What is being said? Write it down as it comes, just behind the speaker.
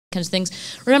kinds of things.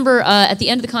 Remember, at the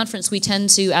end of the conference, we tend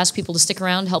to ask people to stick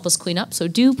around, help us clean up. So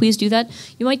please do that.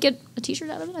 You might get a T-shirt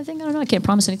out of it, I think. I don't know. I can't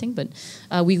promise anything, but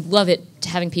we love it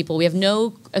having people. We have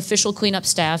no official cleanup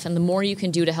staff, and the more you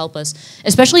can do to help us,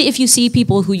 especially if you see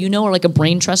people who you know are like a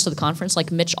brain trust of the conference,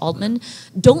 like Mitch Altman,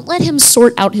 don't let him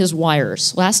sort out his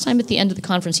wires. Last time at the end of the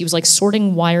conference, he was like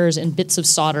sorting wires and bits of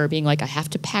solder, being like, I have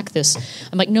to pack this.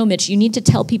 I'm like, no, Mitch, you need to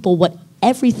tell people what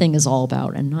everything is all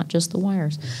about and not just the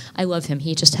wires. I love him.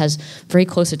 He just has very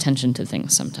close attention to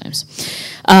things sometimes.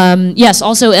 Yes,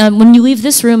 also, when you leave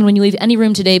this room and when you leave any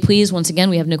room today, please, once again,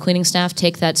 we have no cleaning staff,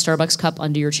 take that Starbucks cup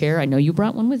under your chair. I know you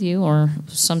brought one with you or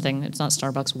something. It's not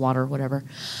Starbucks, water, whatever.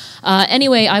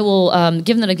 Anyway, I will,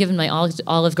 given that I've given my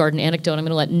Olive Garden anecdote, I'm going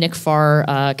to let Nick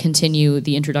Farr continue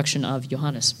the introduction of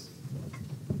Johannes.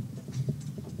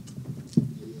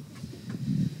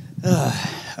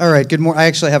 All right, good morning. I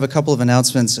actually have a couple of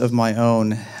announcements of my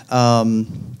own.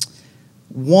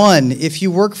 One, if you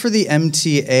work for the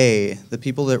MTA, the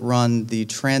people that run the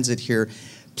transit here,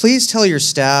 please tell your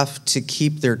staff to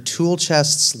keep their tool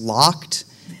chests locked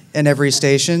in every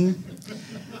station.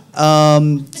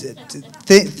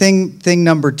 Thing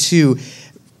number two,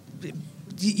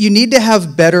 you need to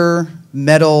have better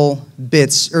metal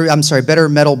better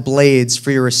metal blades for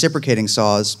your reciprocating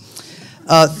saws.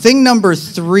 Thing number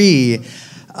three,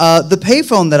 the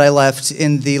payphone that I left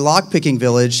in the lockpicking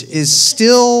village is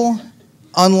still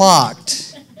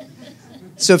unlocked.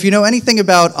 So if you know anything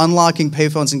about unlocking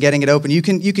payphones and getting it open, you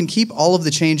can keep all of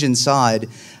the change inside,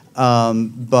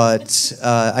 but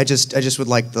I just would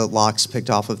like the locks picked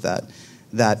off of that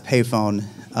payphone.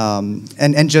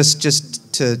 And just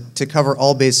to cover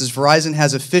all bases, Verizon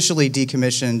has officially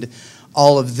decommissioned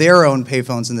all of their own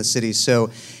payphones in the city. So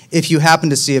if you happen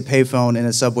to see a payphone in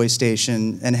a subway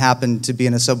station and happen to be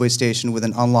in a subway station with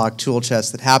an unlocked tool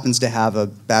chest that happens to have a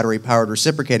battery-powered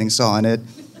reciprocating saw in it,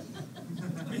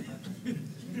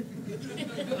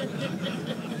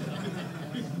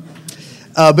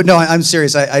 but no, I'm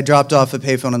serious. I dropped off a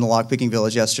payphone in the lockpicking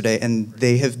village yesterday, and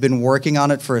they have been working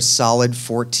on it for a solid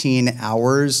 14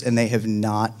 hours, and they have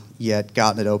not yet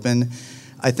gotten it open.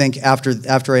 I think after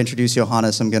I introduce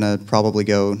Johannes, I'm going to probably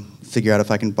go figure out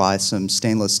if I can buy some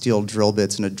stainless steel drill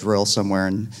bits and a drill somewhere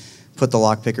and put the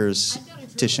lockpickers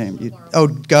to shame.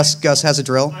 Gus has a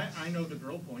drill? I know the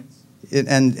drill points.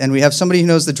 And we have somebody who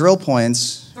knows the drill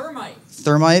points.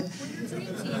 Thermite?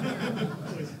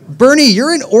 Bernie,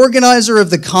 you're an organizer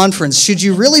of the conference. Should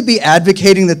you really be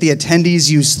advocating that the attendees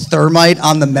use thermite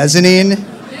on the mezzanine? Nick,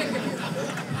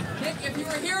 if you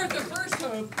were here at the first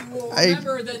hope, you will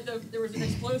remember that there was an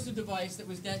explosive device that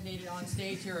was detonated on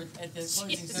stage here at the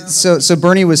closing ceremony. So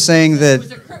Bernie was saying that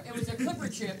it was a clipper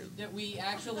chip that we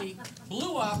actually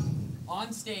blew up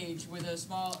on stage with a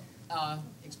small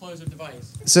explosive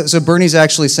device. So Bernie's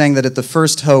actually saying that at the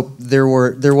first hope there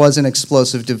was an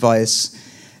explosive device,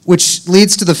 which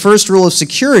leads to the first rule of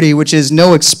security, which is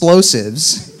no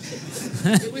explosives.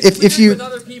 If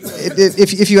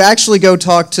you actually go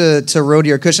talk to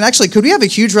Rhodey or Cush, and actually, could we have a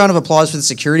huge round of applause for the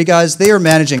security guys? They are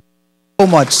managing so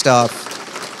much stuff.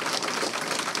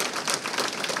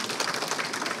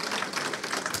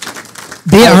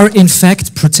 They are, in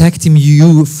fact, protecting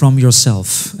you from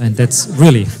yourself, and that's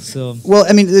really so. Well,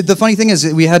 I mean, the funny thing is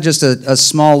that we had just a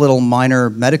small little minor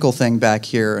medical thing back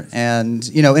here, and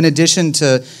in addition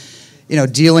to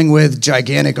dealing with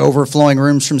gigantic overflowing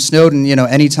rooms from Snowden,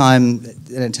 anytime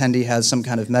an attendee has some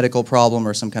kind of medical problem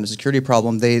or some kind of security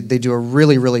problem, they do a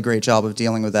really, really great job of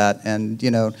dealing with that. And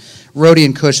Rhodey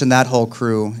and Cush and that whole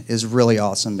crew is really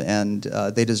awesome, and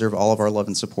they deserve all of our love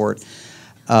and support.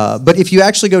 But if you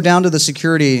actually go down to the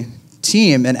security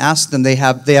team and ask them, they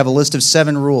have a list of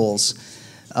 7 rules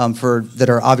that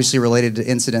are obviously related to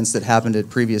incidents that happened at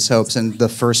previous hopes, and the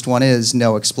first one is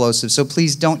no explosives. So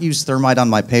please don't use thermite on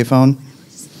my payphone.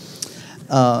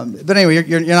 But anyway,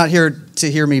 you're not here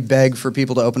to hear me beg for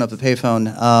people to open up the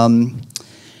payphone.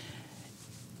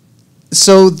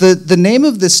 So the name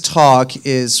of this talk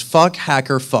is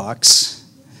Fuckhackerfucks.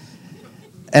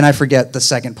 And I forget the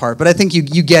second part, but I think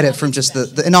you get it from just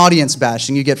an audience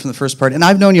bashing. You get from the first part. And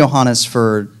I've known Johannes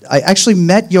I actually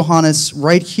met Johannes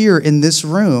right here in this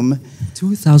room.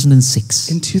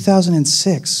 2006. In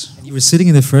 2006. And you were sitting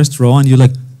in the first row, and you're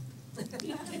like.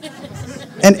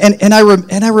 And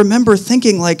I remember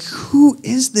thinking, like, who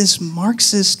is this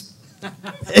Marxist?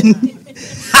 And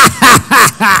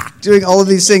doing all of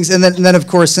these things, and then of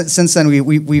course since then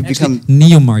we've become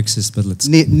neo-Marxist, but let's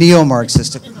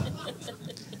neo-Marxist.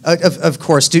 Of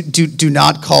course, do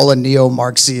not call a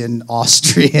neo-Marxian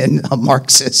Austrian a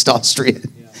Marxist Austrian.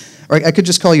 Yeah. Or I could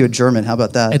just call you a German. How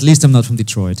about that? At least I'm not from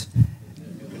Detroit.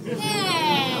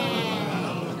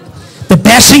 The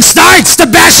bashing starts! The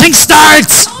bashing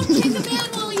starts! Don't kick a man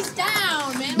while he's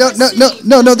down, man.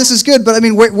 No, this is good, but I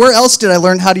mean, where else did I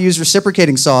learn how to use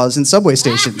reciprocating saws in subway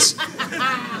stations?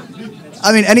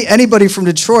 I mean, anybody from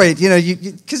Detroit,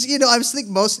 because, I was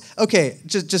thinking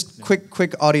just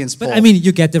quick audience poll. But, I mean,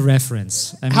 you get the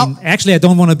reference. I mean, actually, I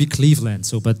don't want to be Cleveland,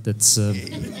 but that's...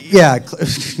 Yeah,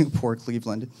 poor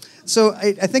Cleveland. So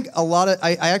I think a lot of...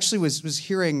 I actually was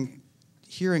hearing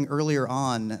earlier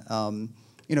on,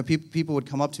 people would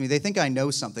come up to me. They think I know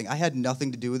something. I had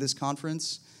nothing to do with this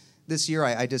conference this year.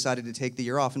 I decided to take the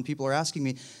year off, and people are asking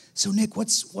me, so Nick,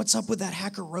 what's up with that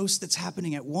hacker roast that's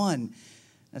happening at 1?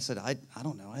 I said, I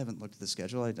don't know. I haven't looked at the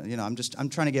schedule. I'm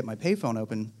trying to get my payphone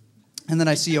open. And then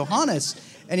I see Johannes,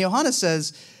 and Johannes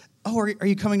says, oh, are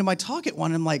you coming to my talk at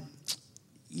 1? And I'm like,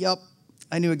 yep,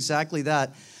 I knew exactly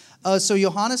that. So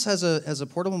Johannes has a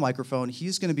portable microphone.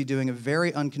 He's going to be doing a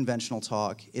very unconventional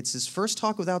talk. It's his first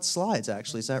talk without slides,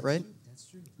 actually. Is that right? That's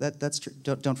true. That's true.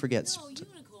 Don't forget. No,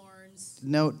 unicorns.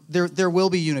 No, there will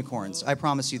be unicorns. I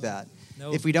promise you that.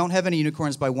 No. If we don't have any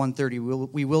unicorns by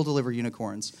 1:30, we will deliver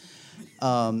unicorns. You're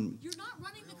not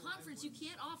running the conference. You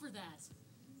can't offer that.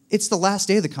 It's the last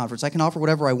day of the conference. I can offer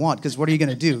whatever I want, because what are you going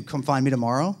to do? Come find me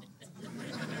tomorrow? I know where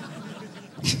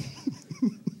you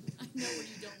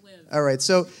don't live. All right,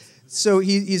 so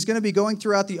he's going to be going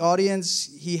throughout the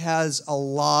audience. He has a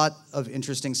lot of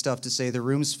interesting stuff to say. The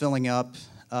room's filling up.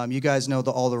 You guys know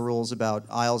all the rules about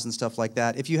aisles and stuff like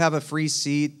that. If you have a free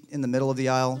seat in the middle of the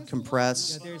aisle,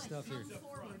 compress. Yeah, there's stuff here.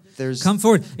 Come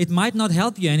forward. It might not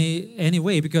help you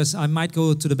anyway, because I might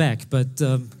go to the back, but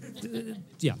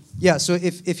yeah. Yeah, so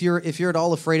if you're at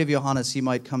all afraid of Johannes, he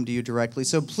might come to you directly.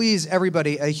 So please,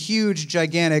 everybody, a huge,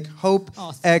 gigantic Hope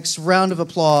X round of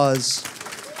applause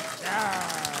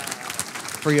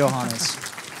for Johannes.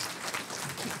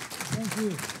 Thank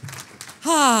you.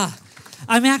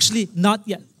 I'm actually not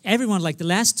yet. Everyone, like the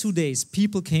last 2 days,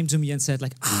 people came to me and said,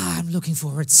 like, I'm looking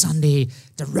forward Sunday,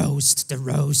 the roast.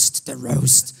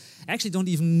 I actually don't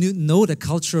even know the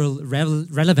cultural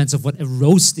relevance of what a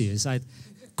roast is. I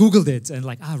Googled it and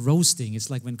roasting. It's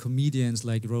like when comedians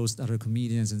roast other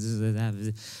comedians and this and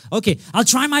that. Okay, I'll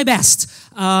try my best.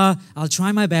 I'll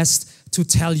try my best to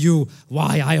tell you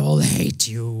why I all hate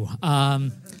you.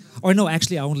 Or no,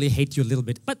 actually, I only hate you a little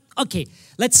bit. But okay,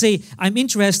 let's say I'm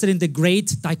interested in the great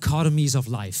dichotomies of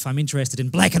life. I'm interested in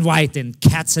black and white and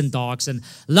cats and dogs and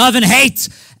love and hate.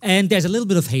 And there's a little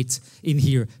bit of hate in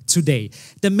here today.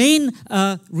 The main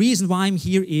reason why I'm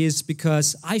here is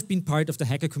because I've been part of the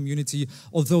hacker community,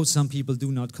 although some people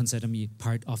do not consider me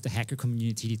part of the hacker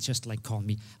community. They just call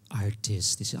me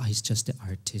artist. They say, he's just the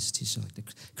artist. He's like the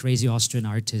crazy Austrian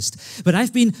artist. But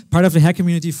I've been part of the hacker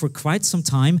community for quite some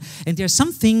time, and there are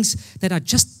some things that I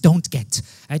just don't get.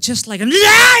 I just why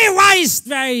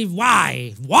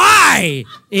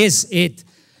is it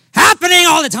happening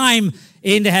all the time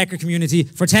in the hacker community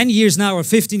for 10 years now or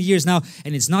 15 years now,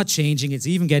 and it's not changing. It's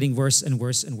even getting worse and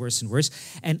worse and worse and worse.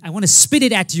 And I want to spit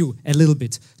it at you a little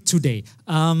bit today.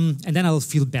 And then I'll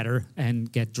feel better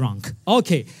and get drunk.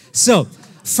 Okay, so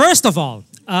first of all,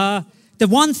 the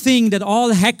one thing that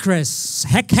all hackers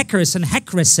and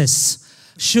hackresses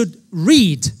should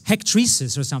read,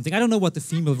 hacktrices or something, I don't know what the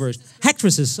female version,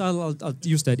 hacktrices, I'll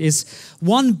use that, is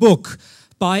one book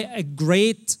by a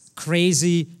great,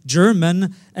 crazy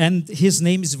German, and his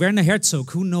name is Werner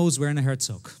Herzog. Who knows Werner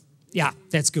Herzog? Yeah,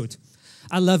 that's good.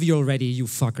 I love you already, you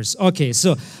fuckers. Okay,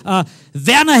 so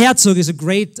Werner Herzog is a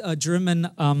great German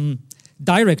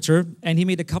director, and he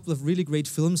made a couple of really great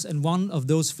films, and one of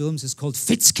those films is called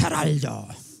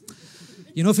Fitzcarraldo.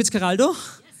 You know Fitzcarraldo?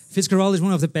 Fitzcarraldo is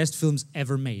one of the best films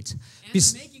ever made.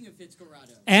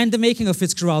 And the making of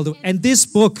Fitzcarraldo. And this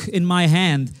book in my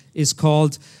hand is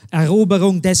called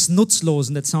Eroberung des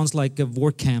Nutzlosen. That sounds like a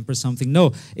war camp or something.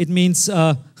 No, it means...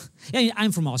 yeah,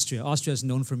 I'm from Austria. Austria is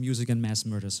known for music and mass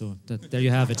murder, so there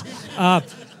you have it.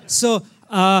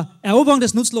 Eroberung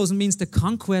des Nutzlosen means the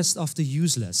conquest of the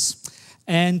useless.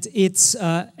 And it's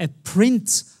a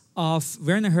print of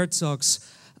Werner Herzog's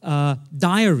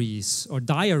diary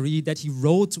that he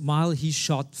wrote while he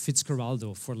shot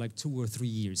Fitzcarraldo for 2 or 3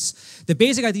 years. The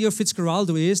basic idea of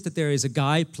Fitzcarraldo is that there is a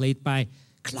guy played by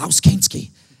Klaus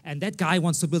Kinski, and that guy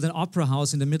wants to build an opera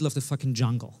house in the middle of the fucking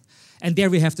jungle. And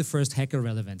there we have the first hacker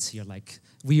relevance here,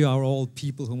 we are all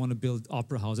people who want to build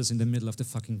opera houses in the middle of the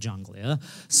fucking jungle, yeah?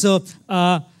 So,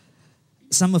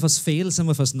 some of us fail, some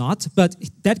of us not, but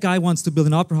that guy wants to build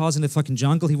an opera house in the fucking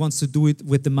jungle. He wants to do it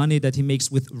with the money that he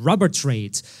makes with rubber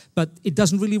trade, but it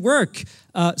doesn't really work.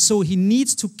 So he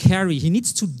needs to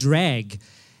drag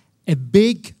a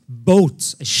big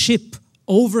boat, a ship,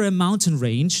 over a mountain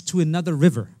range to another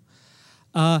river.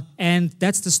 And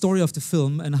that's the story of the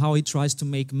film and how he tries to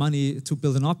make money to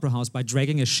build an opera house by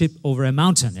dragging a ship over a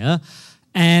mountain. Yeah?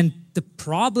 And the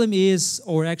problem is,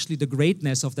 or actually the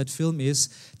greatness of that film is,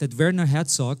 that Werner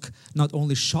Herzog not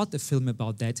only shot a film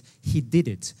about that, he did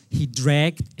it. He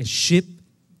dragged a ship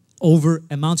over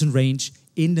a mountain range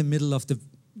in the middle of the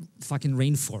fucking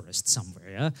rainforest somewhere.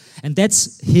 Yeah? And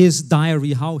that's his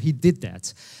diary, how he did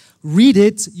that. Read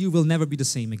it, you will never be the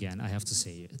same again, I have to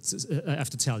say. I have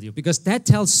to tell you, because that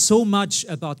tells so much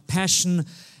about passion,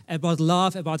 about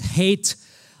love, about hate,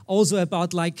 also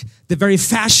about like the very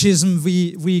fascism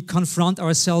we confront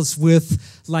ourselves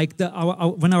with, like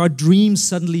when our dreams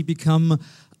suddenly become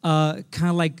kind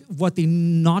of like what they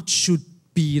not should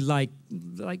be, like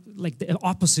the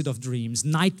opposite of dreams,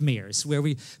 nightmares, where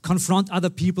we confront other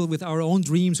people with our own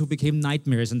dreams who became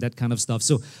nightmares and that kind of stuff.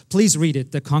 So please read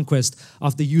it, The Conquest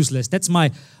of the Useless. That's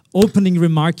my opening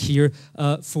remark here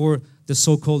for the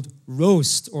so-called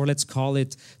roast, or let's call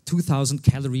it 2,000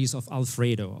 calories of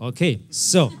Alfredo. Okay,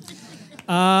 so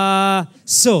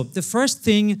the first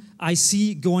thing I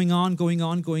see going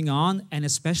on, and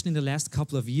especially in the last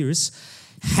couple of years,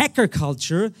 hacker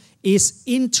culture is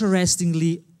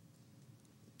interestingly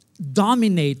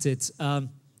dominated,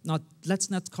 let's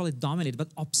not call it dominated, but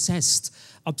obsessed.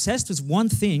 Obsessed with one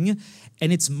thing,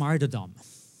 and it's martyrdom.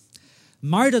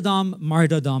 Martyrdom.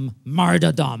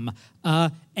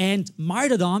 And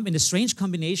martyrdom in a strange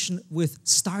combination with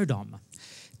stardom.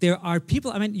 There are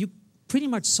people, I mean, you pretty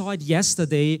much saw it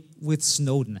yesterday with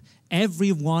Snowden.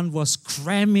 Everyone was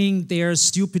cramming their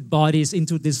stupid bodies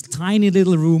into this tiny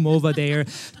little room over there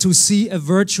to see a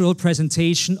virtual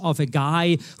presentation of a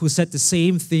guy who said the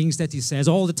same things that he says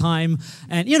all the time.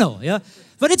 And, you know, yeah.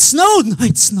 But it's Snowden.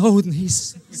 It's Snowden.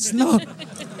 He's Snowden.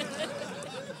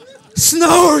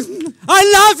 Snowden,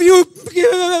 I love you.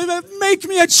 Make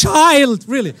me a child.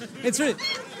 Really. It's really.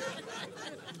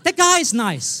 The guy's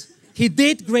nice. He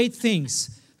did great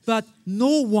things. But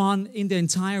no one in the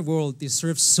entire world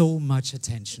deserves so much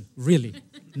attention, really.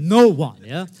 No one,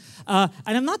 yeah? And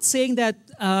I'm not saying that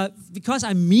because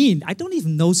I'm mean. I don't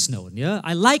even know Snowden, yeah?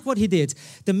 I like what he did.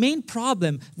 The main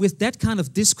problem with that kind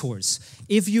of discourse,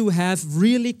 if you have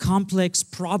really complex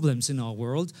problems in our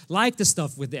world, like the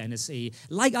stuff with the NSA,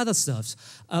 like other stuff,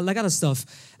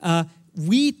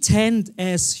 we tend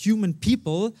as human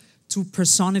people to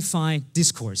personify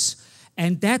discourse.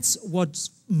 And that's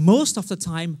what's most of the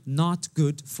time not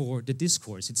good for the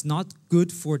discourse. It's not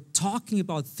good for talking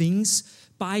about things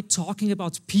by talking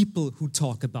about people who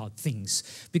talk about things.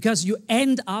 Because you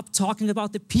end up talking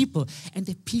about the people, and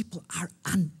the people are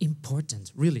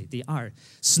unimportant. Really, they are.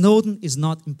 Snowden is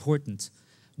not important.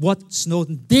 What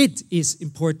Snowden did is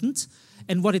important,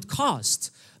 and what it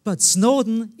cost. But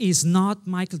Snowden is not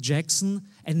Michael Jackson,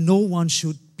 and no one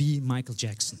should be Michael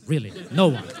Jackson. Really, no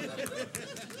one.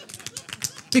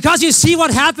 Because you see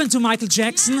what happened to Michael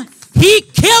Jackson? He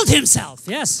killed himself,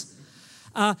 yes.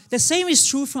 The same is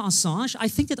true for Assange. I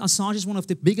think that Assange is one of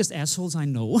the biggest assholes I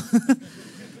know.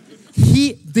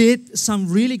 He did some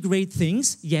really great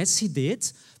things. Yes, he did.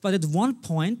 But at one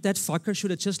point, that fucker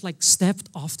should have just like stepped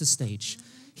off the stage.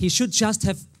 He should just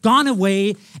have gone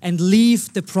away and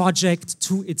leave the project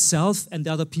to itself and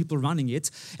the other people running it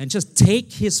and just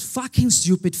take his fucking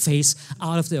stupid face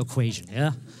out of the equation,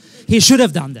 yeah? He should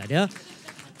have done that, yeah?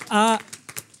 I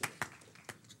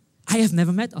have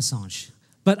never met Assange,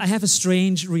 but I have a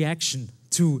strange reaction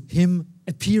to him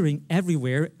appearing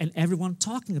everywhere and everyone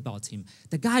talking about him.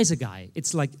 The guy's a guy.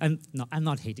 It's like, I'm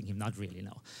not hating him, not really,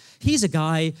 no. He's a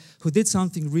guy who did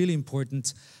something really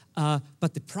important,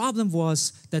 but the problem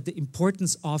was that the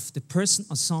importance of the person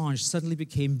Assange suddenly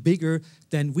became bigger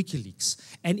than WikiLeaks,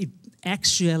 and it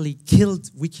actually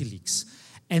killed WikiLeaks.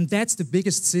 And that's the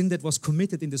biggest sin that was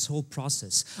committed in this whole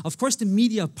process. Of course, the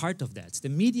media are part of that. The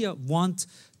media want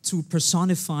to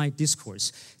personify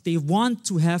discourse. They want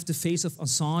to have the face of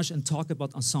Assange and talk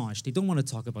about Assange. They don't want to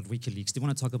talk about WikiLeaks. They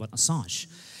want to talk about Assange.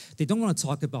 They don't want to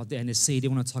talk about the NSA. They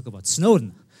want to talk about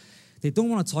Snowden. They don't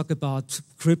want to talk about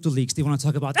crypto leaks. They want to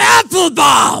talk about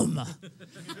Applebaum.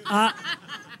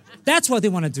 That's what they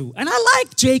want to do. And I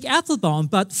like Jake Applebaum,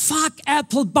 but fuck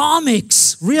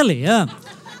Applebaumics. Really, yeah.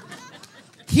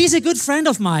 He's a good friend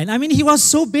of mine. I mean, he was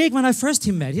so big when I first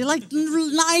met. He's like,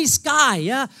 nice guy,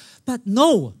 yeah? But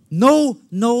no.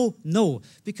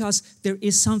 Because there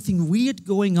is something weird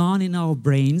going on in our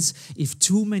brains if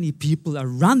too many people are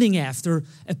running after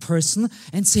a person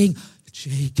and saying,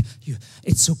 Jake,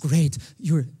 it's so great.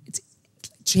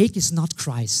 Jake is not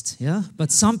Christ, yeah? But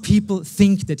some people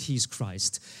think that he's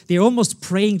Christ. They're almost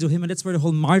praying to him, and that's where the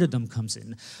whole martyrdom comes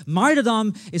in.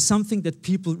 Martyrdom is something that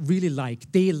people really like.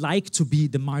 They like to be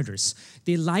the martyrs.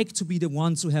 They like to be the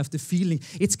ones who have the feeling.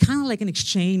 It's kind of like an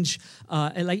exchange,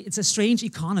 like it's a strange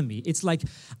economy. It's like,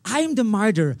 I'm the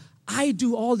martyr. I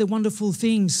do all the wonderful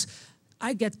things.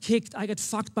 I get kicked, I get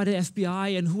fucked by the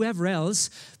FBI and whoever else,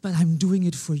 but I'm doing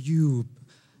it for you.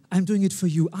 I'm doing it for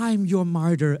you. I'm your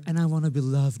martyr, and I want to be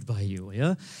loved by you.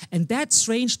 Yeah, and that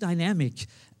strange dynamic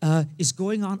is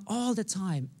going on all the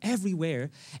time,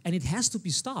 everywhere, and it has to be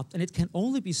stopped. And it can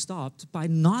only be stopped by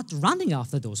not running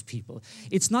after those people.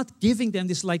 It's not giving them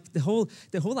this, like the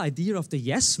whole idea of the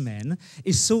yes men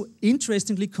is so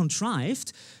interestingly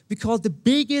contrived, because the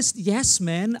biggest yes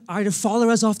men are the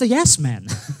followers of the yes men.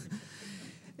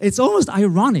 It's almost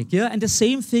ironic, yeah? And the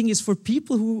same thing is for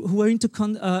people who are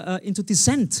into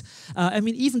dissent. I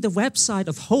mean, even the website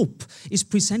of Hope is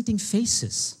presenting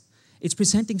faces. It's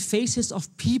presenting faces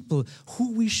of people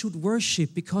who we should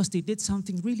worship because they did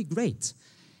something really great.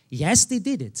 Yes, they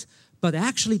did it, but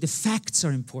actually the facts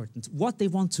are important. What they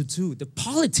want to do, the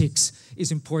politics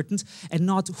is important, and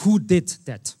not who did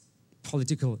that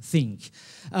political thing.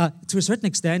 To a certain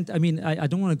extent, I mean, I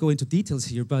don't want to go into details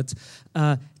here, but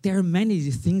there are many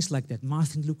things like that,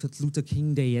 Martin Luther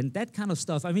King Day and that kind of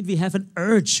stuff. I mean, we have an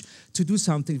urge to do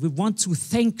something. We want to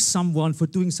thank someone for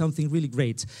doing something really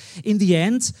great. In the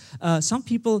end, some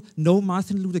people know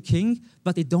Martin Luther King,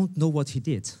 but they don't know what he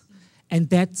did. And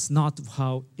that's not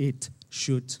how it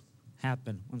should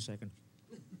happen. 1 second.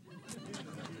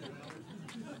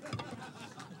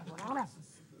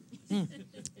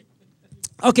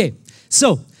 Okay,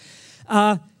 so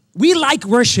we like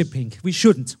worshiping. We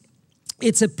shouldn't.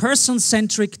 It's a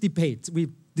person-centric debate. We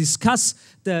discuss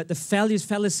the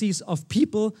fallacies of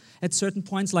people at certain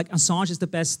points, like Assange is the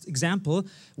best example,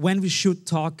 when we should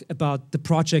talk about the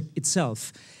project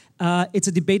itself. It's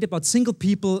a debate about single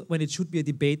people when it should be a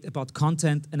debate about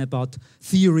content and about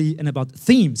theory and about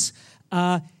themes.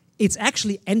 It's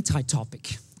actually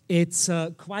anti-topic. It's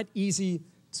quite easy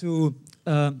to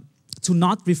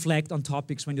not reflect on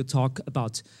topics when you talk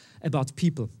about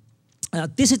people.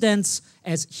 Dissidents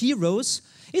as heroes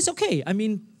is okay. I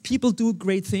mean, people do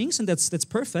great things, and that's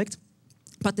perfect.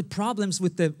 But the problems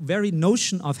with the very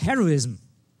notion of heroism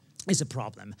is a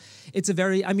problem. It's a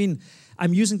very, I mean,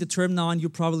 I'm using the term now, and you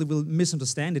probably will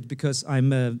misunderstand it because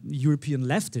I'm a European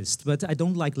leftist, but I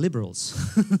don't like liberals.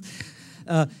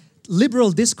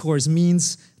 Liberal discourse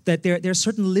means that there are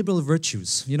certain liberal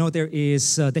virtues. You know, there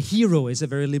is, the hero is a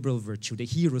very liberal virtue. The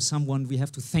hero is someone we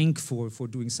have to thank for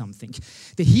doing something.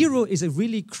 The hero is a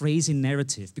really crazy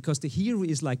narrative because the hero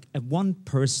is like a one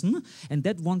person, and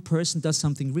that one person does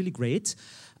something really great.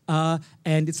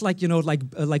 And it's like, you know,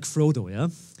 like Frodo, yeah?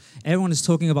 Everyone is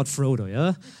talking about Frodo,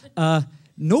 yeah?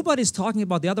 Nobody's talking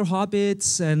about the other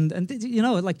hobbits, and you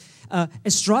know, like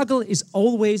a struggle is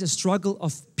always a struggle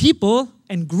of people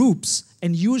and groups,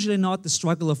 and usually not the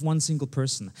struggle of one single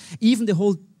person. Even the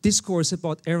whole discourse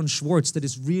about Aaron Swartz that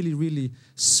is really, really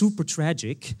super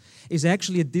tragic is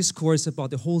actually a discourse about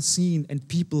the whole scene and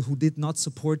people who did not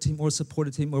support him or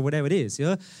supported him or whatever it is.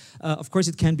 Yeah, of course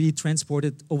it can be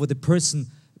transported over the person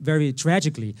very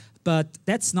tragically, but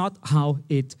that's not how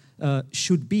it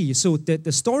should be. So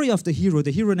the story of the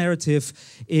hero narrative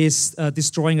is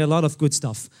destroying a lot of good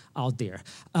stuff out there.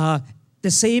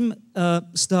 The same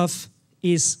stuff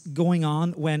is going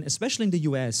on when, especially in the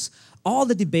US, all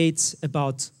the debates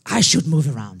about, I should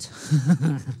move around.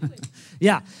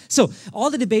 Yeah, so all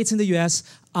the debates in the US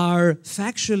are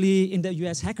factually, in the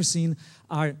US hacker scene,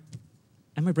 are,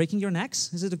 am I breaking your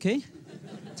necks? Is it okay?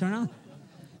 Turn on.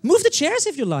 Move the chairs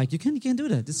if you like. You can do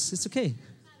that. It's okay.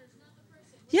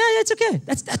 Yeah, it's okay.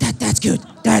 That's good.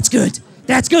 That's good.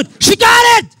 That's good. She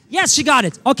got it! Yes, she got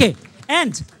it. Okay.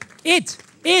 And it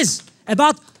is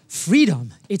about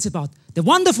freedom. It's about the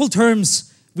wonderful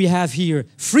terms we have here.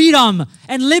 Freedom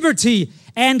and liberty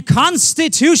and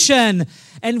constitution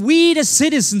and we the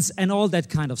citizens and all that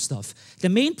kind of stuff. The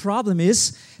main problem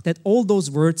is that all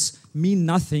those words mean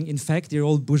nothing. In fact, they're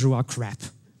all bourgeois crap.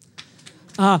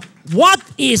 What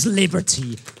is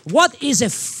liberty? What is a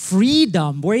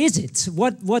freedom? Where is it?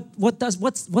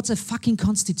 What's a fucking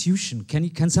constitution?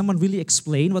 Can someone really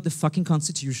explain what the fucking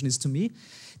constitution is to me?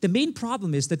 The main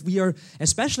problem is that we are,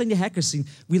 especially in the hacker scene,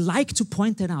 we like to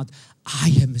point that out.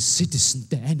 I am a citizen.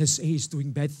 The NSA is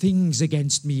doing bad things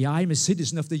against me. I'm a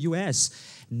citizen of the US.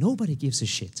 Nobody gives a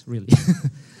shit, really.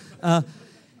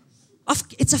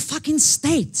 It's a fucking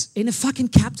state in a fucking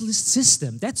capitalist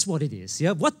system. That's what it is,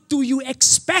 yeah? What do you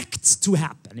expect to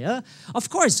happen, yeah? Of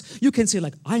course, you can say,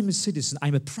 like, I'm a citizen,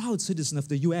 I'm a proud citizen of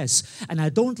the US, and I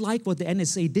don't like what the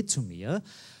NSA did to me, yeah?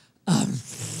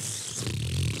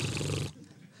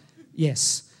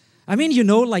 Yes. I mean, you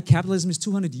know, like, capitalism is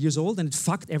 200 years old, and it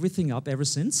fucked everything up ever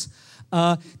since.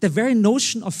 The very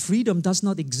notion of freedom does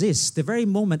not exist. The very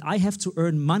moment I have to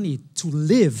earn money to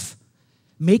live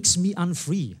makes me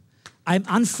unfree. I'm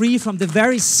unfree from the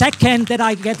very second that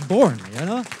I get born, you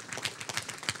know?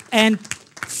 And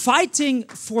fighting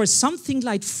for something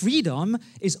like freedom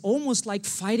is almost like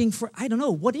fighting for, I don't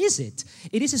know, what is it?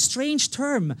 It is a strange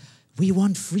term. We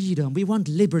want freedom, we want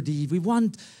liberty, we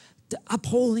want the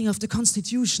upholding of the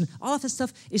Constitution. All of that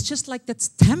stuff is just like that's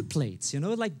templates, you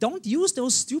know? Like, don't use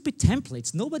those stupid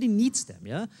templates. Nobody needs them,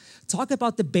 yeah? Talk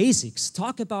about the basics.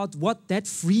 Talk about what that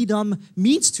freedom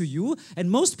means to you.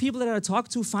 And most people that I talk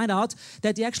to find out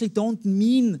that they actually don't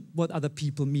mean what other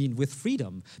people mean with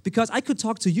freedom. Because I could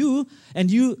talk to you and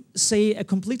you say a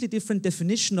completely different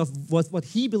definition of what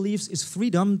he believes is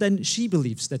freedom than she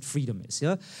believes that freedom is,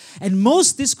 yeah? And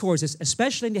most discourses,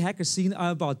 especially in the hacker scene,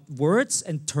 are about words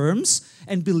and terms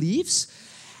and beliefs,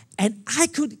 and I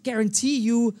could guarantee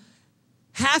you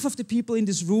half of the people in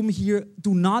this room here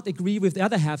do not agree with the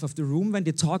other half of the room when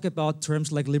they talk about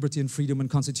terms like liberty and freedom and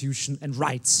constitution and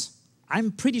rights.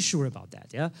 I'm pretty sure about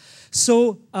that, yeah?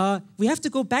 So we have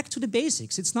to go back to the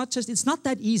basics. It's not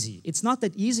that easy. It's not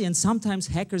that easy, and sometimes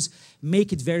hackers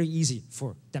make it very easy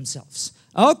for themselves.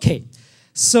 Okay,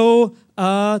 so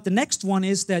the next one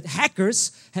is that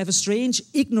hackers have a strange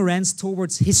ignorance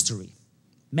towards history.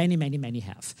 Many, many, many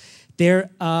have. There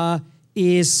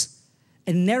is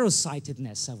a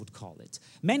narrow-sightedness, I would call it.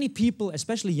 Many people,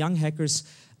 especially young hackers,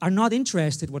 are not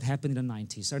interested in what happened in the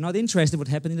 90s, are not interested in what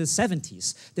happened in the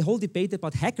 70s. The whole debate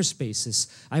about hackerspaces,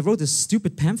 I wrote a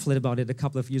stupid pamphlet about it a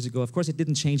couple of years ago. Of course, it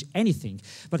didn't change anything.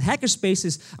 But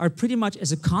hackerspaces are pretty much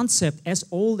as a concept as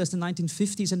old as the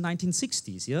 1950s and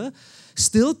 1960s, yeah?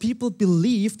 Still, people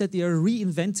believe that they are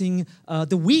reinventing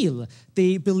the wheel.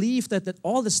 They believe that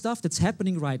all the stuff that's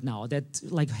happening right now, that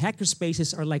like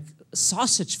hackerspaces are like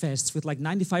sausage fests with like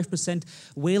 95%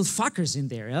 whale fuckers in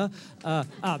there, yeah?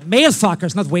 Male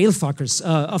fuckers, not whale fuckers,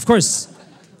 of course.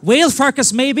 Whale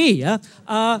fuckers maybe, yeah?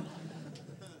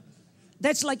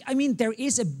 That's like, I mean, there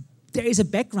is a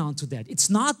background to that. It's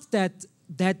not that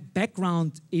that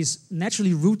background is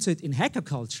naturally rooted in hacker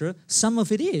culture. Some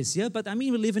of it is, yeah? But I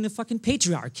mean, we live in a fucking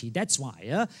patriarchy, that's why,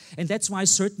 yeah? And that's why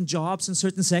certain jobs and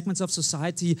certain segments of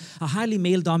society are highly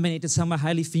male-dominated, some are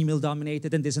highly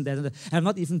female-dominated, and this and that. And that. I'm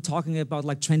not even talking about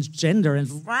like transgender and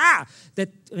that,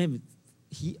 I mean,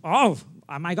 oh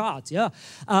my God, yeah.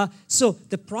 So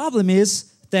the problem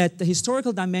is that the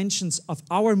historical dimensions of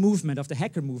our movement, of the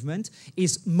hacker movement,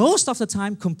 is most of the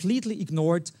time completely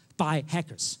ignored by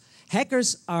hackers.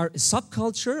 Hackers are a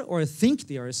subculture, or think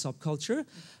they are a subculture,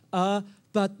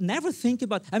 but never think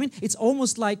about, I mean, it's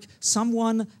almost like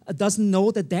someone doesn't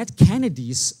know the dead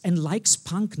Kennedys and likes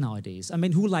punk nowadays. I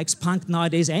mean, who likes punk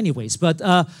nowadays anyways? But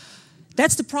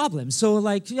that's the problem. So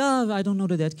like, yeah, I don't know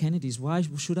the dead Kennedys. Why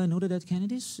should I know the dead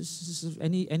Kennedys? Is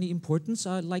any importance?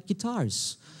 I like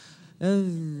guitars.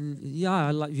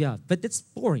 Yeah, but that's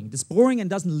boring. That's boring and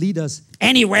doesn't lead us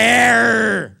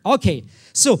anywhere. Okay,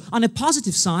 so on a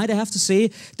positive side, I have to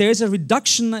say there's a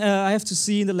reduction, I have to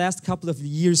see in the last couple of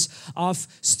years, of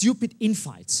stupid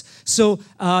infights. So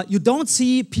you don't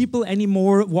see people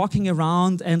anymore walking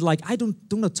around and like, I do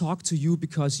not talk to you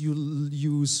because you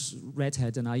use Red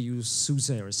Hat and I use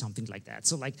SUSE or something like that.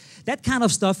 So like that kind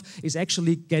of stuff is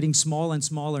actually getting smaller and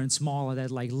smaller and smaller, that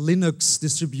like Linux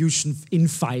distribution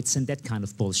infights and that kind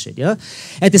of bullshit, yeah?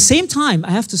 At the same time,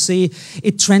 I have to say,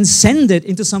 it transcended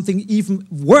into something even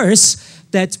worse,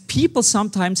 that people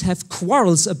sometimes have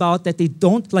quarrels about that they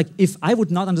don't, like, if I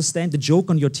would not understand the joke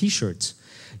on your t-shirt,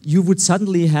 you would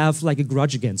suddenly have, like, a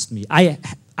grudge against me. I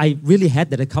really had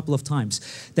that a couple of times,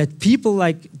 that people,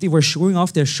 like, they were showing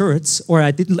off their shirts, or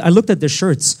I looked at their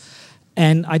shirts,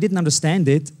 and I didn't understand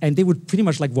it, and they would pretty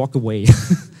much, like, walk away.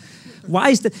 Why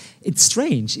is that? It's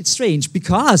strange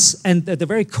because, and the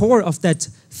very core of that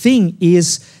thing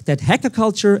is that hacker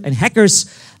culture and hackers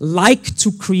like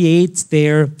to create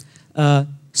their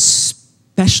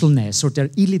specialness or their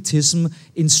elitism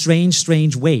in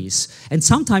strange ways. And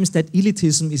sometimes that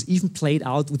elitism is even played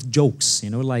out with jokes,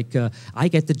 you know, like, I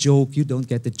get the joke, you don't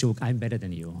get the joke, I'm better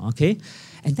than you, okay?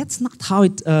 And that's not how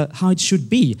it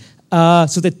should be.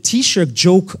 So the t-shirt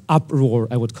joke uproar,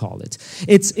 I would call it.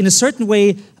 It's, in a certain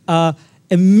way, a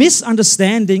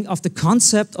misunderstanding of the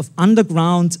concept of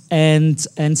underground and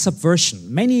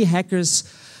subversion. Many hackers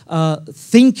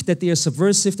think that they are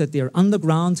subversive, that they are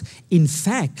underground. In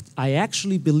fact, I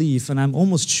actually believe, and I'm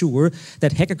almost sure,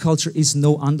 that hacker culture is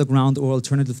no underground or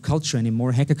alternative culture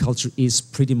anymore. Hacker culture is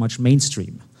pretty much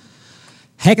mainstream.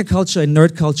 Hacker culture and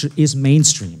nerd culture is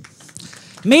mainstream.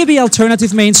 Maybe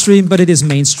alternative mainstream, but it is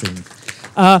mainstream.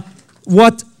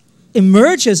 What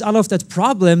emerges out of that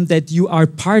problem that you are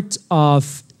part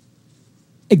of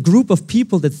a group of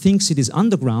people that thinks it is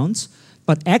underground,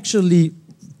 but actually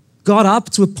got up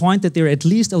to a point that they're at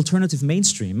least alternative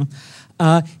mainstream,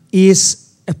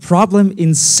 is a problem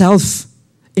in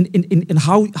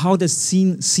how the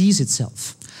scene sees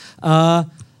itself.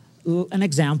 An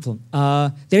example.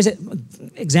 There's an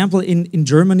example in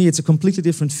Germany. It's a completely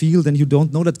different field, and you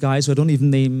don't know that guy, so I don't even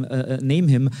name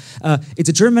him. It's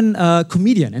a German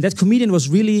comedian, and that comedian was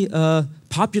really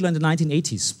popular in the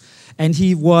 1980s. And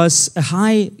he was a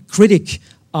high critic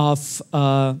of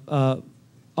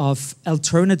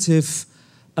alternative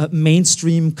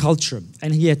mainstream culture,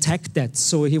 and he attacked that.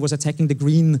 So he was attacking the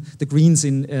Greens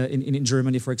in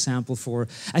Germany, for example.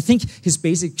 I think his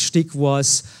basic shtick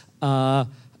was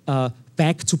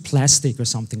back to plastic or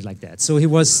something like that. So he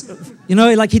was,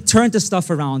 like he turned the stuff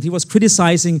around. He was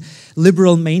criticizing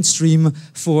liberal mainstream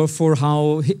for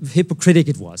how hypocritical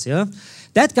it was. Yeah,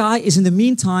 that guy is in the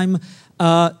meantime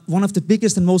one of the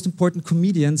biggest and most important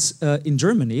comedians in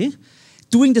Germany,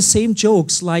 doing the same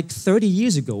jokes like 30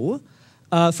 years ago.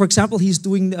 For example, he's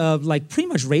doing like pretty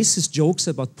much racist jokes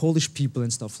about Polish people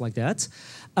and stuff like that.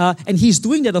 And he's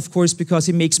doing that, of course, because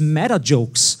he makes meta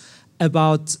jokes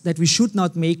about that we should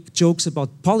not make jokes about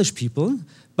Polish people,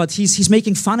 but he's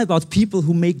making fun about people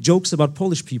who make jokes about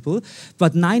Polish people,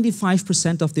 but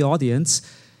 95% of the audience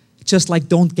just like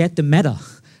don't get the meta.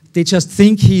 They just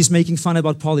think he's making fun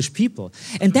about Polish people.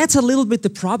 And that's a little bit the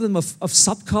problem of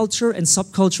subculture and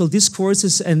subcultural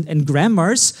discourses and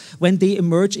grammars when they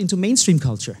emerge into mainstream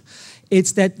culture.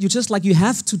 It's that you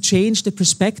have to change the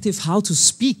perspective how to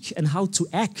speak and how to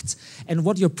act and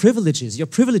what your privilege is. Your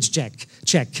privilege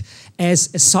check as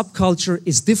a subculture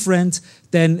is different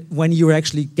than when you're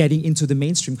actually getting into the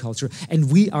mainstream culture.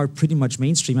 And we are pretty much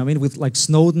mainstream. I mean, with like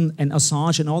Snowden and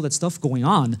Assange and all that stuff going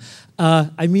on.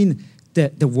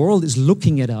 The world is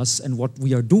looking at us and what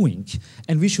we are doing,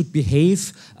 and we should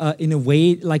behave in a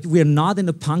way like we are not in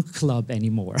a punk club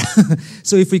anymore.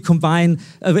 So if we compare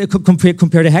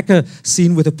the hacker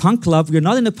scene with a punk club, we are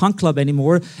not in a punk club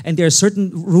anymore, and there are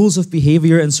certain rules of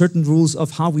behavior and certain rules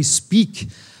of how we speak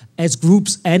as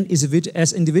groups and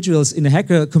as individuals in the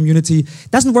hacker community.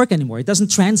 It doesn't work anymore. It doesn't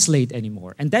translate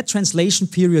anymore, and that translation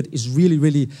period is really,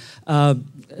 really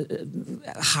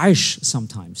harsh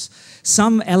sometimes.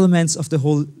 Some elements of the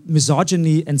whole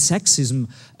misogyny and sexism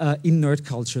in nerd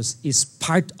cultures is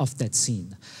part of that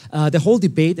scene. The whole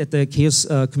debate at the Chaos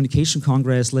Communication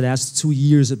Congress that lasted 2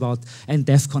 years and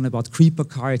DEF CON about creeper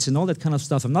cards and all that kind of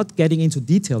stuff. I'm not getting into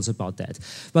details about that.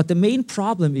 But the main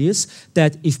problem is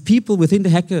that if people within the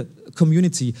hacker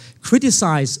community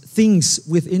criticize things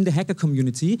within the hacker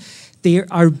community, they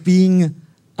are being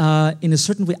in a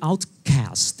certain way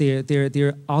outcast.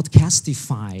 They're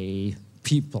outcastify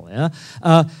people. Yeah?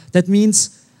 That means,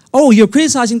 oh, you're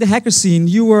criticizing the hacker scene.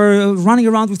 You are running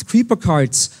around with creeper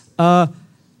cards.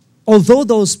 Although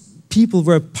those people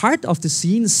were part of the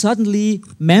scene, suddenly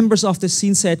members of the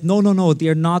scene said, no,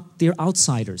 they're not. They're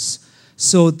outsiders.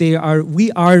 So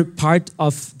we are part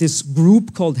of this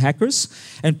group called hackers,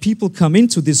 and people come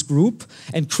into this group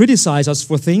and criticize us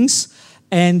for things,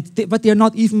 but they're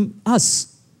not even us.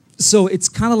 So it's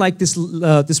kind of like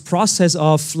this process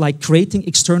of like creating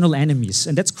external enemies,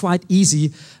 and that's quite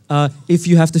easy if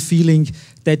you have the feeling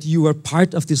that you are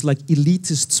part of this like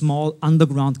elitist, small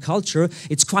underground culture.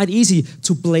 It's quite easy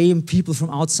to blame people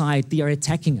from outside. They are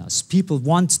attacking us. People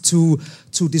want to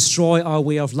destroy our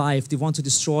way of life. They want to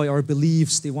destroy our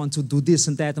beliefs. They want to do this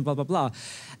and that and blah, blah, blah.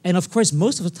 And of course,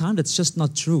 most of the time, that's just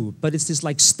not true. But it's this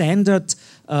like standard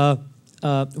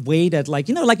way that like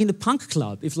in the punk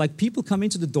club, if like people come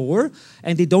into the door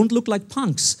and they don't look like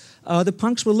punks, the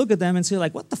punks will look at them and say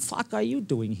like, what the fuck are you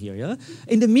doing here? Yeah?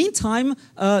 In the meantime,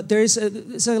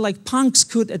 like punks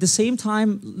could at the same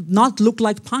time not look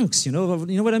like punks. You know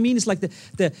what I mean? It's like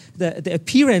the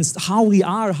appearance, how we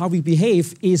are, how we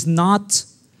behave is not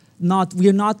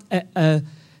we're not a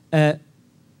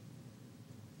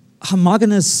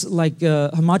homogeneous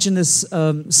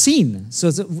scene.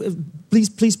 So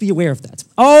please be aware of that.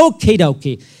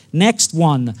 Okay. Next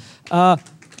one.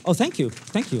 Thank you.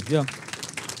 Yeah.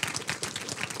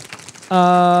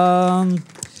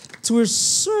 To a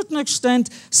certain extent,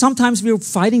 sometimes we're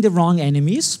fighting the wrong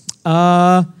enemies.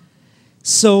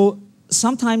 So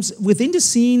sometimes within the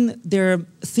scene, there are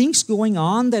things going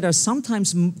on that are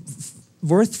sometimes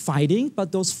worth fighting,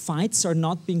 but those fights are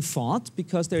not being fought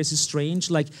because there is a strange,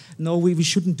 like, no, we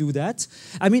shouldn't do that.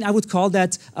 I mean, I would call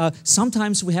that,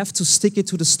 sometimes we have to stick it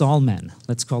to the stall man.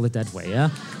 Let's call it that way, yeah?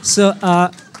 So,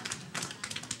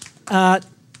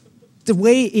 the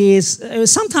way is,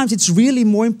 sometimes it's really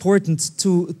more important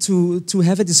to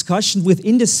have a discussion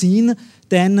within the scene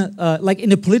than, like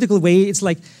in a political way, it's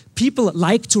like people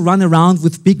like to run around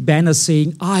with big banners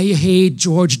saying, I hate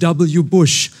George W.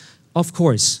 Bush. Of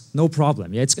course, no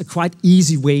problem. Yeah, it's a quite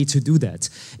easy way to do that.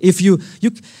 If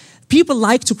people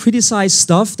like to criticize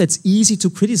stuff that's easy to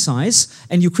criticize,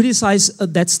 and you criticize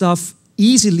that stuff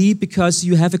easily because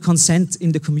you have a consent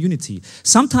in the community.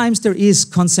 Sometimes there is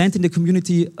consent in the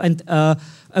community and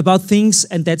about things,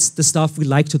 and that's the stuff we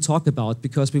like to talk about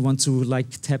because we want to like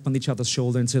tap on each other's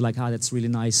shoulder and say like, that's really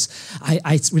nice.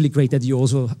 It's really great that you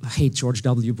also hate George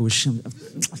W. Bush.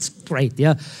 It's great,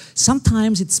 yeah.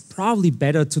 Sometimes it's probably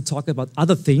better to talk about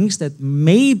other things that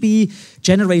maybe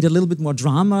generate a little bit more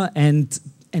drama and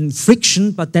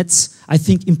friction, but that's, I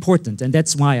think, important, and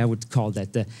that's why I would call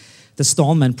that the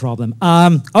Stallman problem.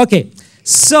 Okay,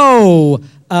 so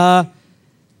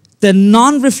the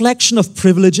non-reflection of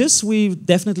privileges, we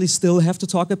definitely still have to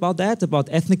talk about that, about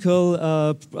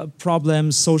ethnical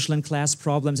problems, social and class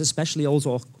problems, especially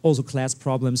also class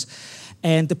problems,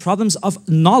 and the problems of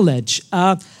knowledge.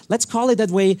 Let's call it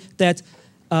that way, that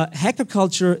hacker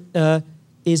culture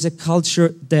is a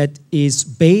culture that is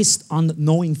based on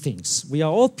knowing things. We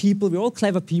are all people, we're all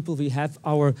clever people, we have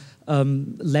our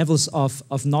levels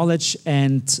of knowledge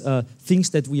and things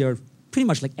that we are pretty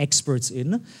much like experts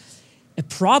in. A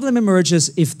problem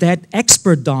emerges if that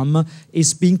expertdom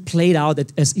is being played out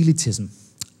as elitism.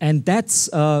 And that's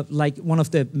like one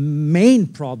of the main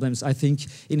problems, I think,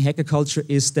 in hacker culture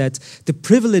is that the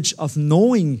privilege of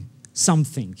knowing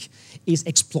something is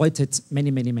exploited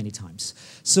many, many, many times.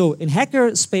 So in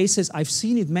hacker spaces, I've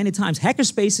seen it many times. Hacker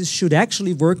spaces should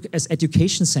actually work as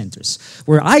education centers,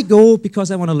 where I go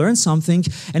because I want to learn something,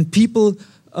 and people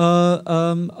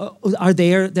are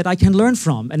there that I can learn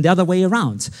from, and the other way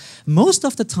around. Most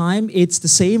of the time, it's the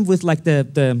same with like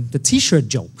the t-shirt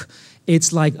joke.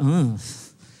 It's like,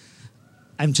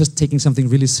 I'm just taking something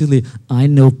really silly. I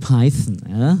know Python.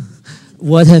 Huh?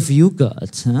 What have you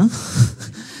got? Huh?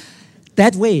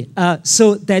 That way,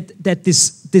 so that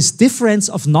this difference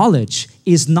of knowledge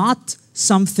is not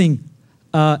something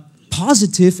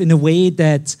positive in a way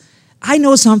that I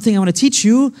know something I want to teach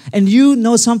you, and you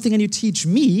know something and you teach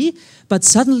me, but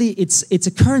suddenly it's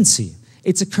a currency.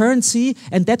 It's a currency,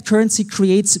 and that currency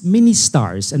creates mini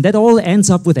stars, and that all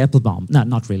ends up with Applebaum. No,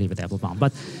 not really with Applebaum,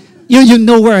 but you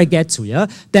know where I get to, yeah?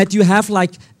 That you have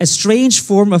like a strange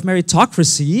form of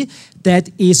meritocracy that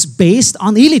is based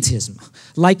on elitism.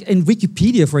 Like in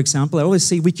Wikipedia, for example, I always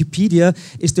say Wikipedia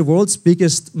is the world's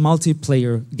biggest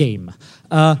multiplayer game.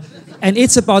 And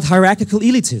it's about hierarchical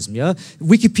elitism, yeah?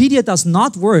 Wikipedia does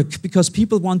not work because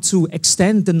people want to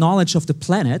extend the knowledge of the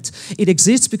planet. It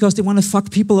exists because they want to fuck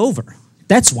people over.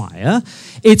 That's why, yeah?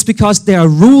 It's because there are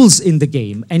rules in the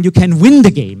game, and you can win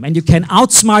the game, and you can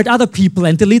outsmart other people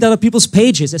and delete other people's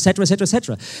pages, etc., etc.,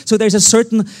 etc. So there's a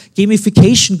certain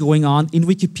gamification going on in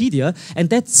Wikipedia, and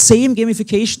that same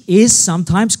gamification is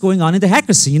sometimes going on in the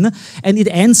hacker scene, and it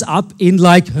ends up in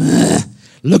like,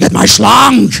 look at my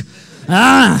schlong!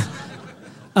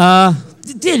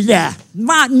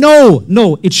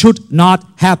 No, it should not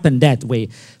happen that way.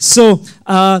 So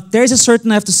there is a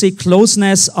certain, I have to say,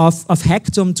 closeness of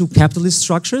hackdom to capitalist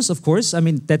structures, of course. I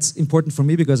mean, that's important for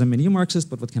me because I'm a neo-Marxist,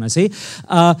 but what can I say?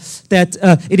 That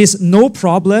it is no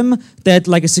problem that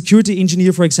like a security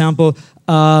engineer, for example,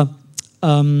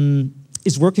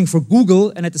 is working for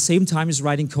Google and at the same time is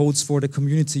writing codes for the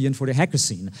community and for the hacker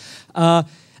scene.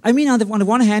 I mean, on the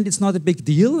one hand, it's not a big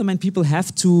deal. I mean, people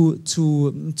have to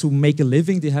make a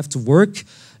living. They have to work,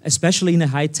 especially in a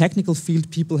high technical field.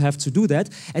 People have to do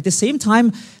that. At the same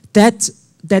time, that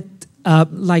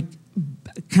like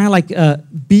kind of like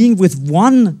being with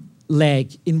one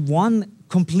leg in one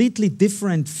completely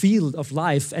different field of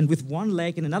life and with one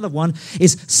leg in another one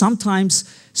is sometimes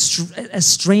a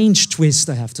strange twist,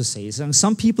 I have to say. So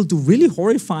some people do really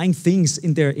horrifying things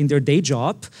in their day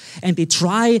job, and they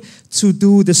try to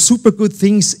do the super good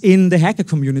things in the hacker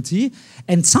community,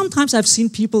 and sometimes I've seen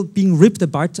people being ripped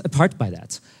apart by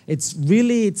that. It's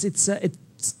really,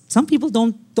 some people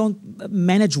don't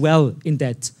manage well in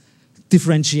that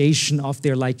differentiation of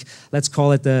their, like, let's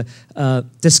call it the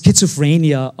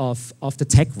schizophrenia of the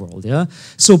tech world, yeah?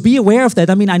 So be aware of that.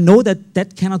 I mean, I know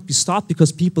that cannot be stopped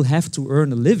because people have to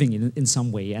earn a living in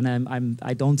some way, and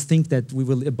I don't think that we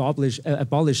will abolish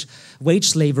wage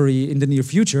slavery in the near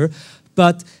future,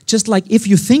 But just like if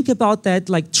you think about that,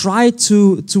 like try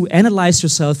to analyze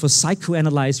yourself or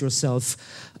psychoanalyze yourself.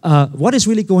 What is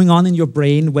really going on in your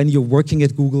brain when you're working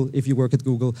at Google, if you work at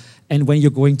Google, and when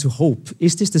you're going to Hope?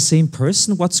 Is this the same person?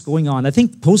 What's going on? I think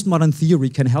postmodern theory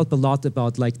can help a lot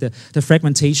about like the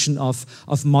fragmentation of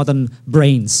modern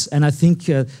brains. And I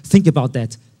think about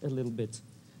that a little bit.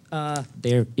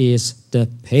 There is the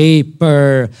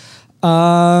paper.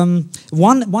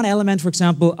 One element, for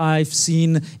example, I've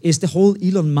seen is the whole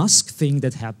Elon Musk thing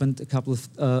that happened a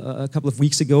couple of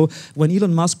weeks ago when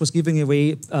Elon Musk was giving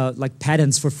away like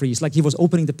patents for free. It's like he was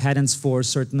opening the patents for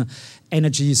certain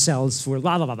energy cells for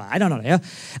blah blah blah. I don't know. Yeah,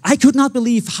 I could not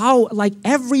believe how like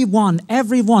everyone,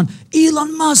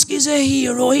 Elon Musk is a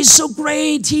hero. He's so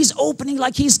great. He's opening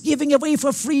like he's giving away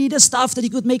for free the stuff that he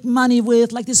could make money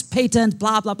with, like this patent.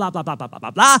 Blah blah blah blah blah blah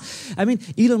blah blah. I mean,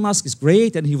 Elon Musk is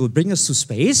great and he will bring us to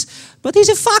space, but he's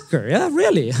a fucker, yeah,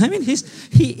 really. I mean,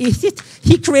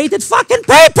 he created fucking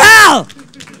PayPal.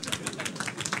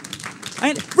 I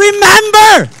mean,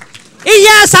 remember?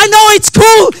 Yes, I know it's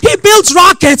cool. He builds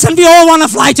rockets, and we all want to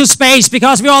fly to space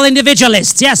because we're all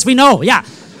individualists. Yes, we know. Yeah,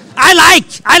 I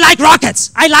like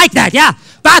rockets. I like that. Yeah,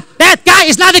 but that guy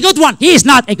is not a good one. He is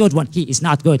not a good one. He is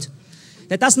not good.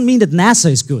 That doesn't mean that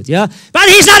NASA is good. Yeah, but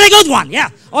he's not a good one. Yeah.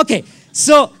 Okay.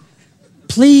 So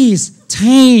please.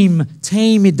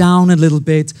 Tame it down a little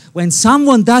bit. When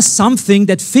someone does something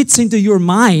that fits into your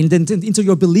mind and into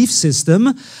your belief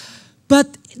system, but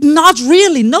not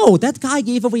really, no, that guy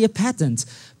gave away a patent.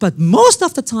 But most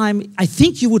of the time, I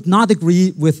think you would not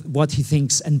agree with what he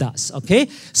thinks and does, okay?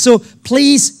 So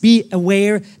please be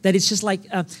aware that it's just like,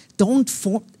 don't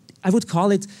form, I would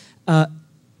call it,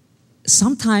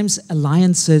 sometimes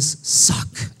alliances suck,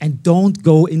 and don't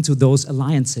go into those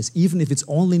alliances, even if it's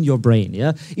only in your brain,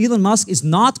 yeah? Elon Musk is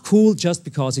not cool just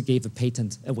because he gave a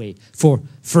patent away for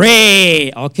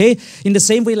free, okay? In the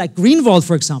same way like Greenwald,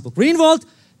 for example. Greenwald,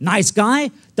 nice guy,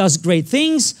 does great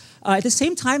things. At the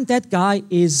same time, that guy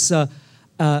is a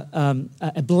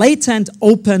blatant,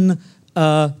 open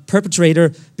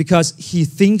perpetrator because he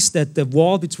thinks that the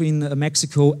wall between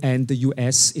Mexico and the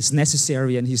US is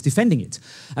necessary and he's defending it.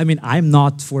 I mean, I'm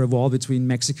not for a wall between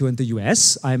Mexico and the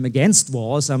US. I'm against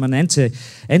walls. I'm an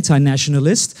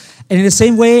anti-nationalist. And in the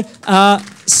same way,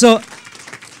 so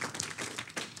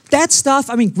that stuff,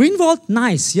 I mean, Greenwald,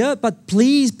 nice, yeah? But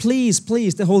please,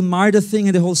 the whole martyr thing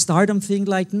and the whole stardom thing,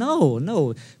 like,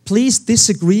 no. Please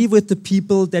disagree with the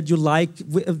people that you like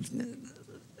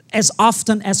as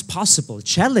often as possible.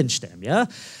 Challenge them, yeah?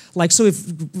 Like, so if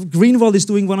Greenwald is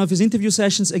doing one of his interview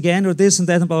sessions again or this and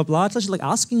that and blah, blah, blah, it's just like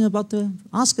ask about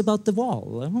the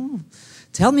wall.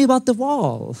 Tell me about the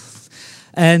wall.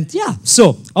 And yeah,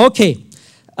 so, okay.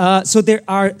 So there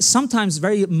are sometimes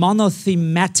very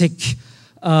monothematic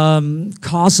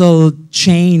causal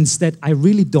chains that I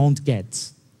really don't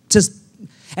get.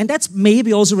 And that's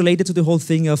maybe also related to the whole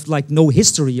thing of like no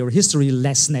history or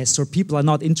historylessness, or people are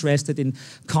not interested in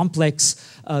complex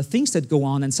things that go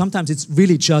on. And sometimes it's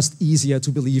really just easier to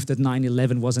believe that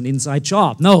 9/11 was an inside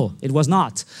job. No, it was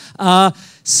not.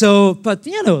 But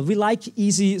you know, we like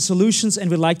easy solutions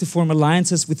and we like to form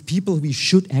alliances with people we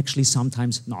should actually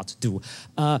sometimes not do.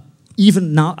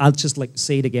 Even now, I'll just like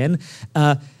say it again.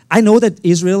 I know that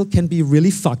Israel can be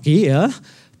really fucky, yeah?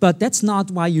 But that's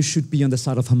not why you should be on the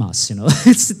side of Hamas, you know.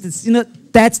 It's you know,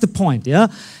 that's the point, yeah.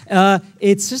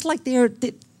 It's just like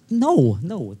no.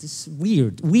 This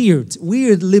weird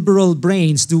liberal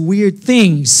brains do weird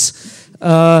things,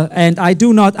 and I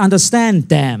do not understand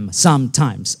them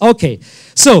sometimes. Okay,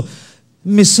 so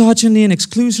misogyny and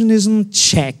exclusionism,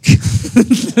 check.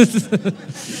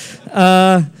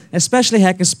 Especially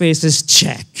hackerspaces,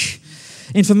 check.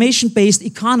 Information-based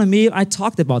economy, I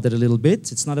talked about that a little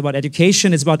bit. It's not about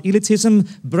education, it's about elitism.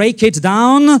 Break it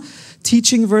down.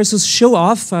 Teaching versus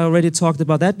show-off, I already talked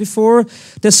about that before.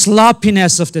 The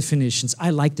sloppiness of definitions. I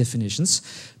like definitions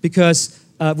because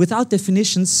without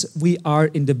definitions, we are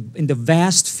in the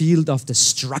vast field of the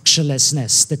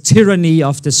structurelessness, the tyranny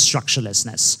of the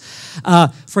structurelessness.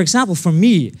 For example, for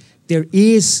me, there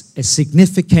is a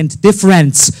significant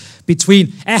difference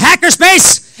between a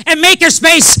hackerspace, a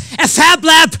makerspace, a fab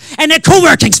lab, and a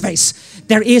co-working space.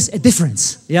 There is a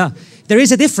difference, yeah. There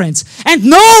is a difference. And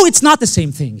no, it's not the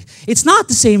same thing. It's not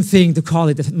the same thing to call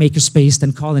it a makerspace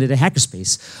than calling it a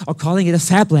hackerspace, or calling it a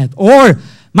fab lab, or,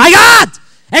 my God,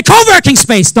 a co-working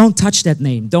space. Don't touch that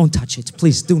name. Don't touch it.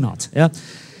 Please do not, yeah.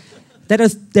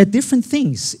 They're different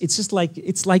things. It's just like,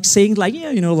 it's like saying like,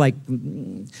 yeah, you know, like,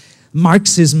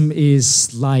 Marxism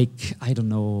is like, I don't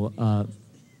know,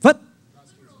 what?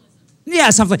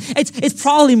 Yeah, something. It's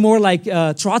probably more like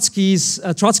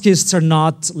Trotskyists are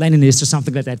not Leninists or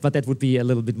something like that, but that would be a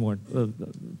little bit more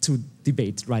to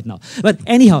debate right now. But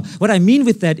anyhow, what I mean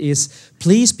with that is,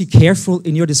 please be careful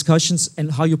in your discussions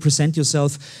and how you present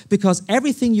yourself, because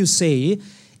everything you say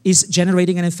is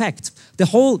generating an effect.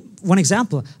 One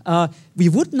example, we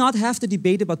would not have the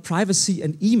debate about privacy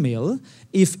and email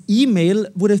if email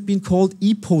would have been called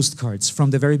e-postcards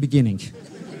from the very beginning.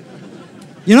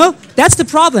 You know, that's the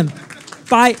problem.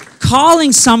 By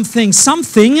calling something,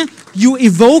 you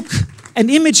evoke an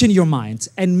image in your mind.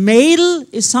 And mail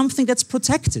is something that's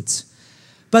protected.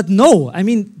 But no, I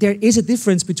mean, there is a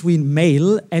difference between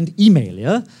mail and email,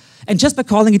 yeah? And just by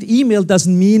calling it email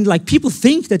doesn't mean, like, people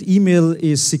think that email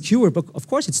is secure, but of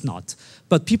course it's not.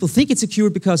 But people think it's secure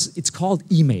because it's called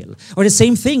email. Or the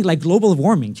same thing, like global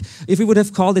warming. If we would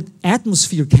have called it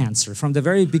atmosphere cancer from the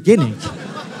very beginning,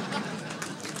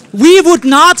 we would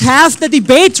not have the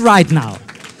debate right now.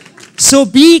 So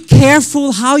be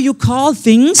careful how you call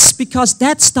things, because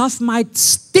that stuff might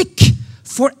stick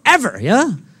forever,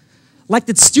 yeah? Like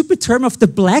that stupid term of the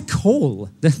black hole.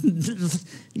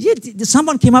 Yeah,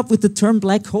 someone came up with the term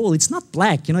black hole. It's not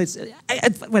black, you know, it's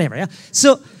whatever, yeah?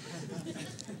 So,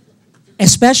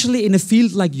 especially in a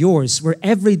field like yours, where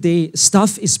every day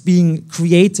stuff is being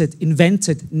created,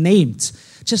 invented, named,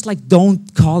 just like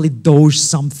don't call it Doge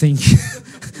something.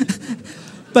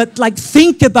 But like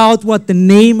think about what the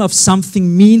name of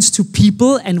something means to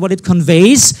people and what it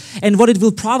conveys and what it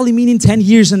will probably mean in 10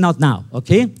 years and not now,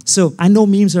 okay? So I know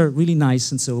memes are really nice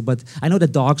and so, but I know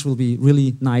that dogs will be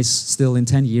really nice still in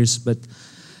 10 years, but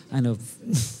I know,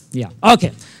 yeah.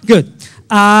 Okay, good.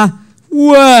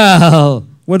 Well,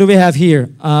 what do we have here?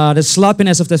 The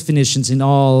sloppiness of definitions in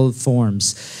all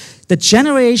forms. The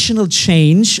generational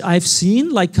change I've seen,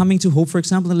 like coming to Hope, for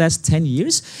example, in the last 10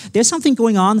 years, there's something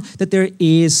going on that there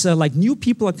is, like new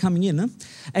people are coming in,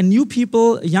 and new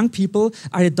people, young people,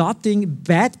 are adopting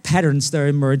bad patterns that are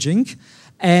emerging,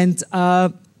 and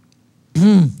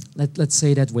let's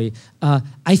say it that way.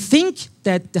 I think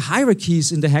that the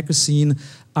hierarchies in the hacker scene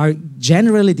are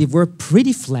generally, they were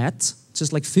pretty flat,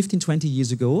 just like 15, 20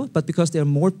 years ago, but because there are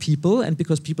more people and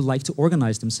because people like to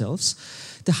organize themselves,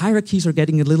 the hierarchies are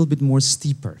getting a little bit more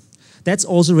steeper. That's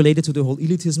also related to the whole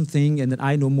elitism thing and that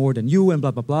I know more than you and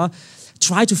blah, blah, blah.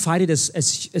 Try to fight it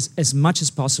as much as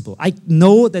possible. I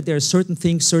know that there are certain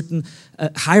things, certain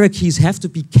hierarchies have to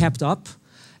be kept up,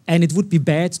 and it would be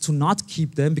bad to not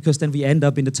keep them, because then we end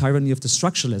up in the tyranny of the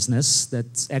structurelessness.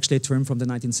 That's actually a term from the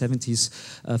 1970s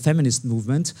feminist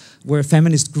movement, where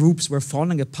feminist groups were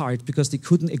falling apart because they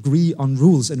couldn't agree on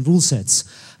rules and rule sets.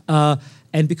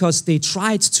 And because they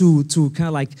tried to kind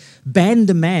of like ban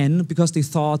the man, because they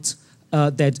thought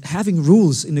that having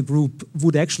rules in a group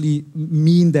would actually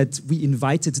mean that we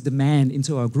invited the man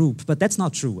into our group. But that's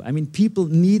not true. I mean, people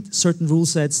need certain rule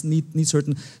sets, need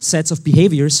certain sets of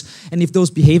behaviors, and if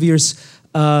those behaviors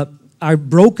are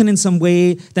broken in some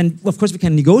way, then of course we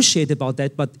can negotiate about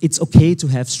that, but it's okay to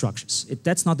have structures.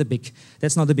 That's not a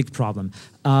big problem.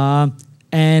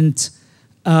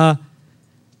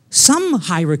 Some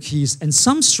hierarchies and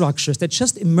some structures that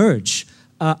just emerge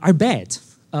are bad.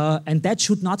 And that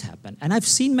should not happen. And I've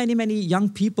seen many, many young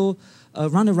people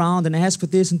run around and ask for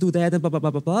this and do that and blah, blah,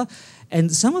 blah, blah, blah.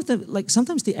 And some of them, like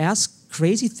sometimes they ask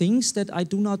crazy things that I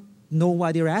do not know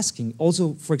why they're asking.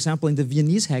 Also, for example, in the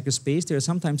Viennese hacker space, there are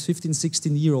sometimes 15,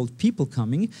 16-year-old people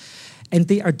coming, and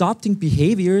they are adopting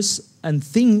behaviors and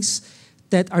things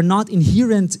that are not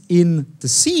inherent in the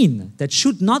scene, that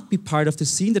should not be part of the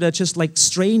scene, that are just like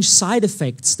strange side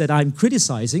effects that I'm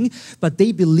criticizing, but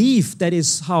they believe that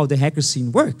is how the hacker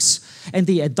scene works. And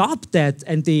they adopt that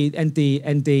and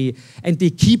they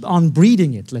keep on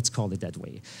breeding it, let's call it that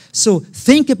way. So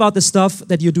think about the stuff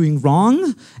that you're doing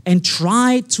wrong and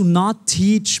try to not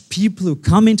teach people who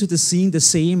come into the scene the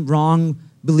same wrong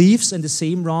beliefs and the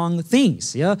same wrong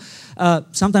things, yeah?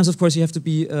 Sometimes, of course, you have to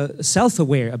be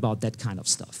self-aware about that kind of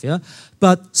stuff, yeah?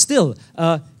 But still,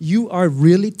 you are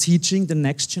really teaching the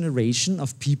next generation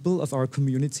of people of our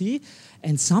community,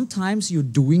 and sometimes you're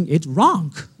doing it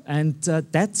wrong, and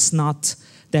that's not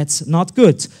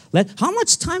good. How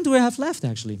much time do I have left,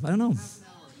 actually? I don't know.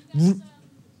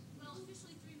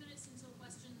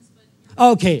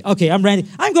 Okay, I'm ready.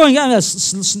 I'm going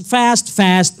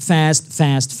fast.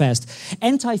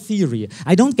 Anti-theory.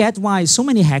 I don't get why so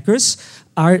many hackers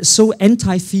are so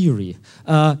anti-theory.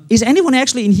 Is anyone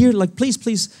actually in here, like,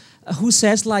 please, who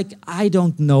says, like, I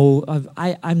don't know,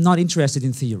 I'm not interested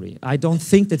in theory. I don't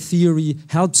think that theory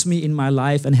helps me in my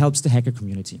life and helps the hacker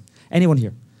community. Anyone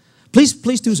here? Please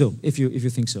do so, if you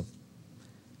think so.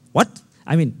 What?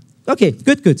 I mean, okay,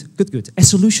 good. A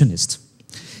solutionist.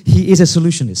 He is a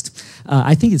solutionist.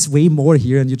 I think it's way more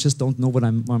here, and you just don't know what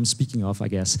I'm speaking of, I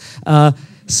guess.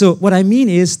 So what I mean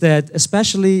is that,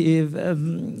 especially if,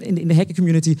 in the hacker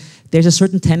community, there's a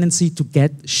certain tendency to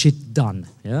get shit done.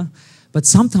 Yeah. But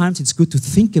sometimes it's good to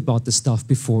think about the stuff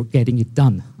before getting it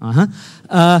done.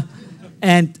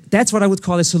 And that's what I would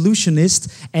call a solutionist.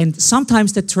 And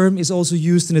sometimes that term is also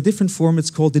used in a different form.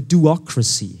 It's called the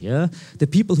doocracy. Yeah? The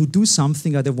people who do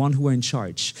something are the one who are in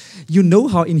charge. You know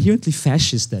how inherently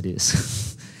fascist that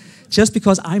is. Just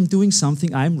because I'm doing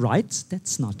something, I'm right,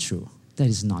 that's not true. That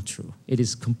is not true. It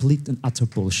is complete and utter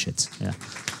bullshit. Yeah.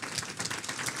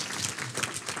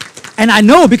 And I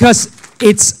know because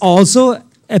it's also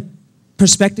a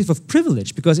perspective of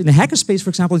privilege, because in a hackerspace, for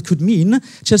example, it could mean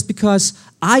just because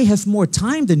I have more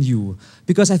time than you,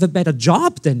 because I have a better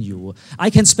job than you, I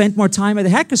can spend more time at a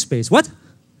hackerspace. What?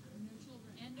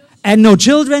 And no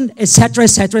children, etc.,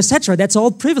 etc., etc. That's all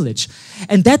privilege.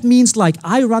 And that means, like,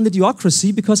 I run the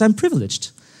theocracy because I'm privileged.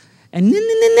 And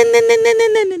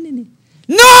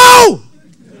no!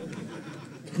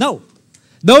 No!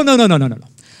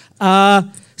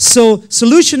 So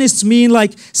solutionists mean,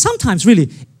 like, sometimes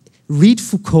really, read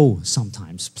Foucault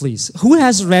sometimes, please. Who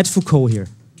has read Foucault here?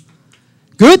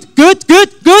 Good.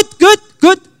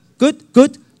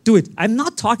 Do it. I'm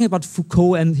not talking about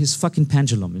Foucault and his fucking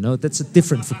pendulum, you know, that's a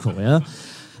different Foucault, yeah?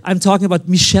 I'm talking about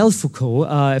Michel Foucault,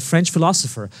 a French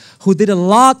philosopher, who did a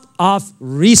lot of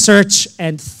research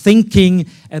and thinking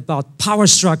about power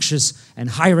structures and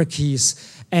hierarchies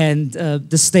and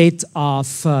the state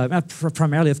of,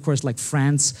 primarily, of course, like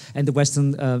France and the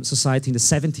Western society in the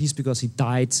 70s, because he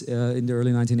died in the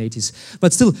early 1980s.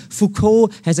 But still,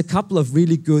 Foucault has a couple of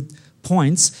really good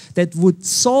points that would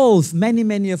solve many,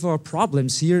 many of our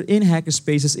problems here in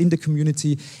hackerspaces, in the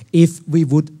community, if we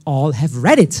would all have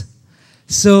read it.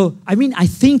 So, I mean, I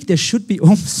think there should be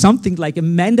something like a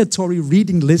mandatory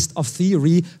reading list of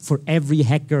theory for every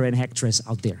hacker and hacktress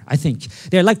out there, I think.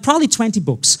 There are like probably 20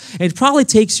 books. It probably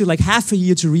takes you like half a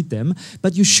year to read them,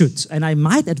 but you should. And I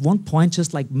might at one point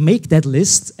just like make that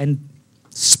list and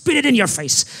spit it in your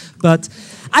face. But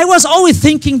I was always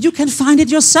thinking you can find it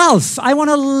yourself. I want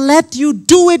to let you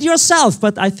do it yourself,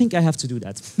 but I think I have to do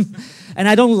that. And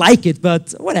I don't like it,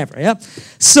 but whatever, yeah?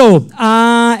 So,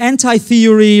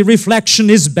 anti-theory, reflection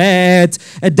is bad,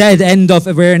 a dead end of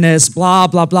awareness, blah,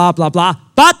 blah, blah, blah, blah.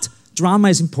 But drama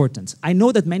is important. I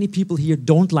know that many people here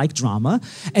don't like drama,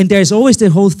 and there's always the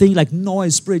whole thing like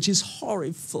noise bridge is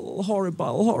horrible,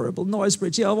 noise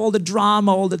bridge. You have all the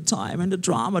drama all the time, and the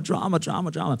drama.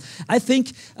 I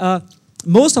think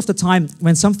most of the time,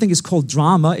 when something is called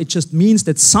drama, it just means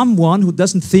that someone who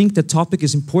doesn't think the topic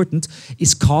is important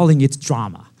is calling it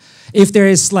drama. If there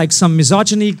is like some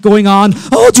misogyny going on,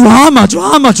 oh, drama,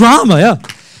 yeah.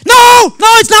 No,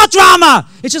 it's not drama.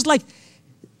 It's just like,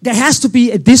 there has to be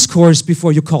a discourse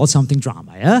before you call something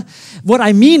drama, yeah? What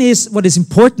I mean is, what is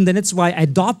important, and that's why I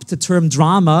adopt the term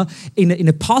drama in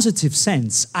a positive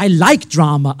sense. I like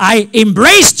drama. I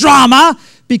embrace drama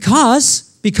because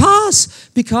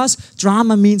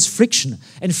drama means friction,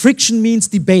 and friction means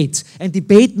debate, and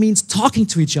debate means talking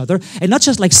to each other, and not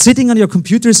just like sitting on your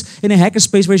computers in a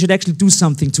hackerspace where you should actually do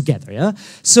something together, yeah?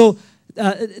 So,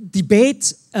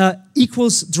 debate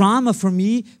equals drama for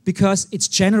me because it's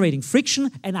generating friction,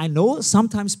 and I know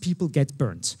sometimes people get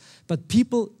burnt. But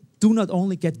people do not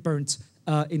only get burnt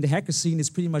in the hacker scene, it's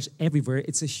pretty much everywhere.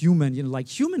 It's a human, you know, like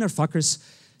human are fuckers,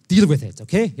 deal with it,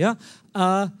 okay? Yeah.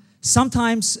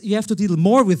 Sometimes you have to deal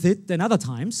more with it than other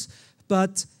times,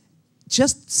 but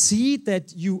just see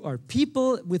that you are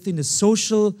people within a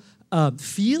social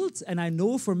field, and I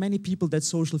know for many people that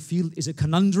social field is a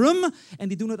conundrum, and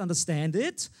they do not understand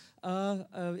it.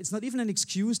 It's not even an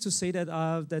excuse to say that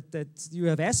that you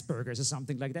have Asperger's or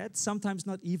something like that. Sometimes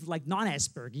not even like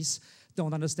non-Aspergers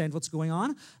don't understand what's going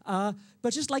on,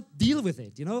 but just like deal with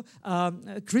it, you know.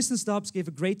 Kristen Stubbs gave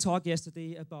a great talk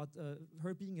yesterday about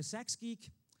her being a sex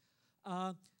geek.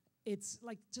 It's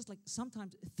like just like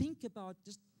sometimes think about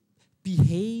just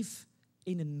behave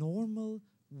in a normal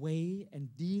way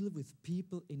and deal with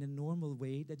people in a normal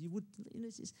way that you would, you know,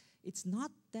 it's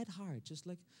not that hard, just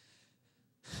like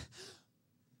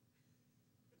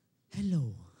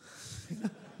hello.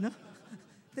 No?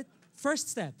 The first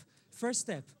step,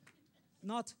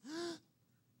 not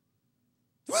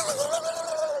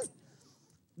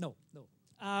no.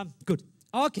 Good.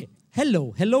 Okay,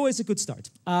 hello is a good start.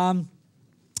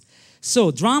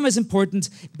 So drama is important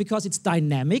because it's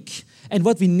dynamic, and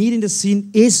what we need in the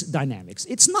scene is dynamics.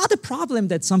 It's not a problem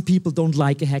that some people don't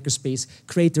like a hackerspace,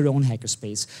 create their own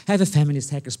hackerspace, have a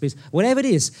feminist hackerspace, whatever it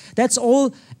is. That's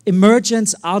all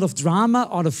emergence out of drama,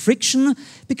 out of friction,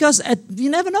 because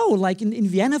you never know. Like in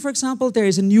Vienna, for example, there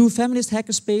is a new feminist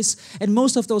hackerspace, and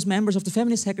most of those members of the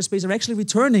feminist hackerspace are actually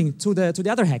returning to the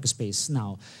other hackerspace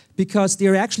now, because they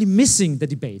are actually missing the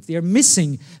debate. They are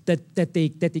missing that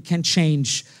they can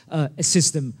change a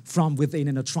system from within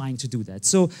and are trying to do that.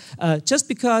 So just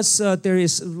because there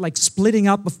is like splitting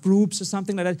up of groups or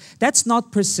something like that, that's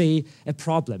not per se a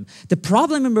problem. The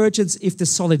problem emerges if the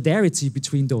solidarity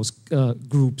between those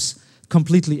groups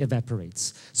completely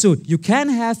evaporates. So you can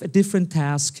have a different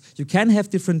task, you can have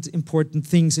different important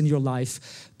things in your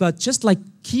life, but just like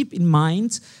keep in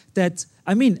mind that,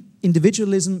 I mean,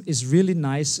 individualism is really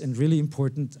nice and really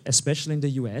important, especially in the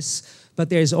US, but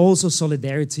there is also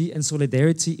solidarity, and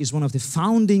solidarity is one of the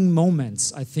founding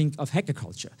moments, I think, of hacker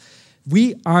culture.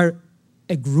 We are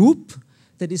a group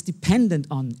that is dependent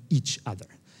on each other.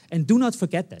 And do not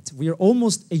forget that. We are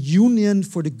almost a union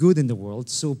for the good in the world,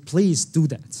 so please do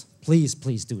that. Please,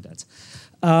 please do that.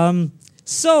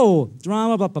 So,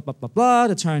 drama, blah, blah, blah, blah, blah,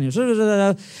 the Chinese,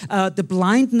 the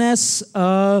blindness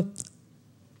of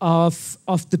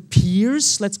the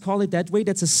peers, let's call it that way.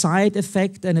 That's a side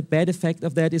effect, and a bad effect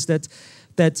of that is that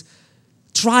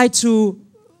try to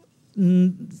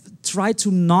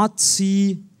not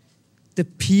see the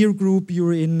peer group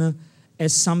you're in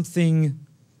as something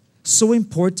so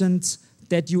important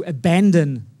that you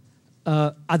abandon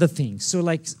other things. So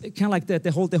like kind of like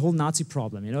the whole Nazi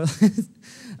problem, you know.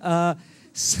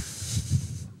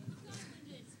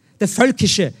 The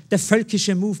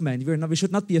völkische movement. We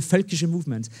should not be a völkische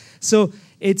movement. So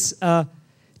it's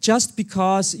just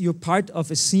because you're part of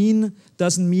a scene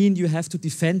doesn't mean you have to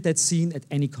defend that scene at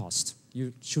any cost.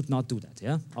 You should not do that,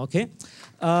 yeah? Okay?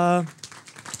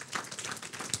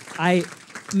 I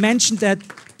mentioned that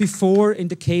before in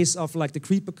the case of like the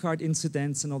creeper card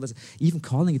incidents and all that. Even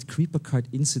calling it creeper card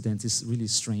incident is really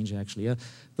strange, actually, yeah?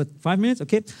 But 5 minutes,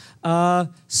 okay?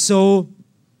 So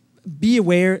be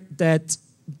aware that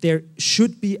there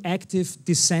should be active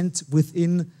dissent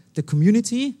within the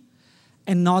community,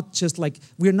 and not just like,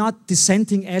 we're not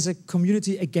dissenting as a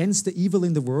community against the evil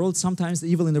in the world. Sometimes the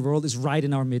evil in the world is right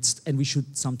in our midst, and we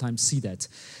should sometimes see that.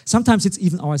 Sometimes it's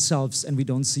even ourselves and we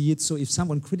don't see it. So if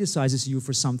someone criticizes you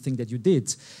for something that you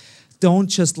did, don't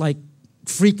just like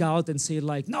freak out and say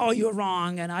like, no, you're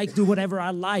wrong, and I do whatever I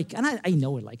like. And I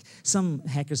know it, like some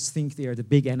hackers think they are the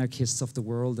big anarchists of the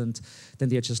world, and then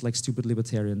they're just like stupid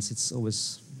libertarians. It's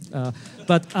always,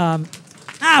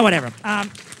 whatever.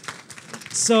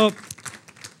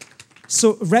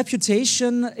 So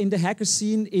reputation in the hacker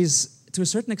scene is, to a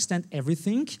certain extent,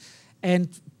 everything, and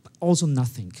also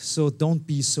nothing. So don't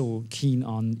be so keen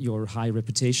on your high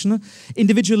reputation.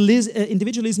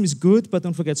 Individualism is good, but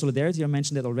don't forget solidarity. I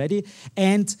mentioned that already.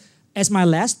 And as my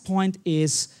last point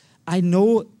is, I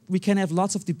know we can have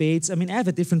lots of debates. I mean, I have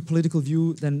a different political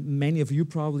view than many of you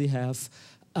probably have.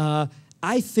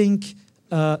 I think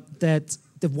that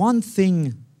the one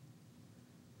thing,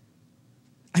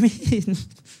 I mean,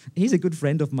 he's a good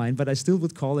friend of mine, but I still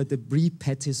would call it the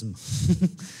Brie-Pettism.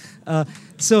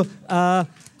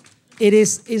 It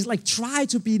is like, try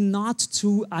to be not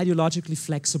too ideologically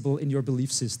flexible in your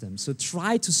belief system. So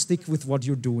try to stick with what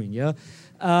you're doing, yeah?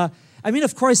 I mean,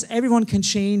 of course, everyone can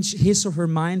change his or her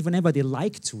mind whenever they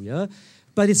like to, yeah?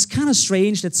 But it's kind of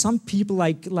strange that some people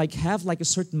like have like a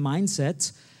certain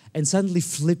mindset and suddenly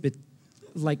flip it,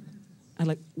 like, and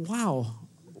like, wow,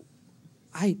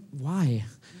 why?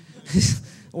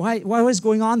 What is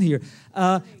going on here?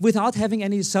 Without having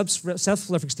any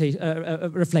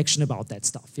self-reflection about that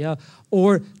stuff, yeah?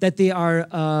 Or that they are,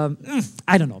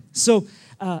 I don't know. So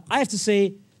I have to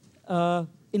say,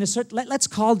 in a certain, let's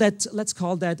call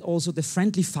that also the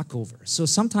friendly fuckover. So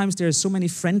sometimes there are so many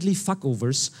friendly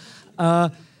fuckovers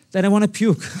that I want to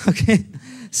puke, okay?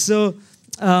 So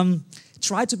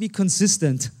try to be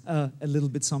consistent a little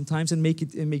bit sometimes, and make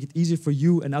it easier for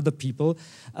you and other people.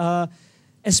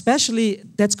 Especially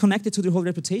that's connected to the whole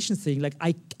reputation thing. Like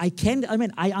I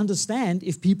understand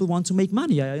if people want to make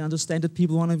money. I understand that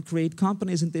people want to create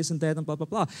companies and this and that and blah, blah,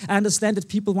 blah. I understand that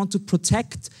people want to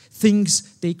protect things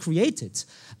they created.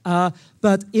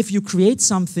 But if you create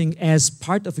something as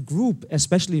part of a group,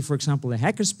 especially, for example, a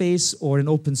hackerspace or an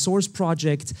open source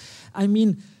project, I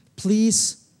mean,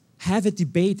 please have a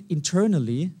debate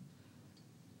internally.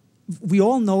 We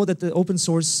all know that the open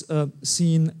source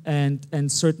scene and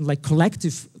certain like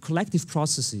collective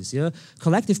processes, yeah,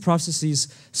 collective processes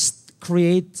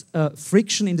create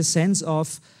friction in the sense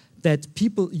of that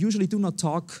people usually do not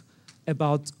talk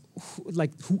about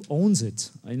who owns it,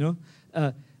 you know?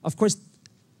 Of course,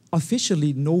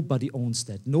 officially, nobody owns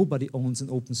that. Nobody owns an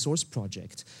open source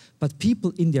project. But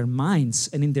people in their minds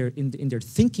and in their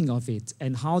thinking of it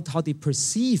and how they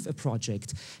perceive a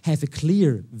project have a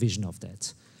clear vision of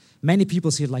that. Many people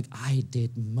say like, I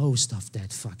did most of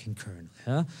that fucking kernel.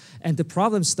 Yeah? And the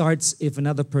problem starts if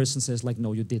another person says like,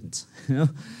 no, you didn't. You know?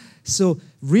 So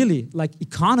really, like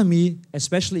economy,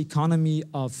 especially economy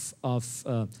of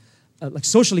like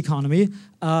social economy,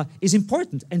 is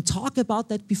important. And talk about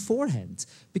that beforehand.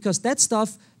 Because that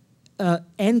stuff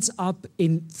ends up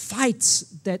in fights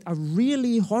that are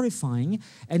really horrifying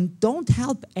and don't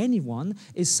help anyone,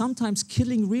 is sometimes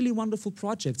killing really wonderful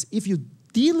projects. If you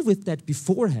deal with that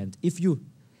beforehand,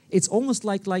 it's almost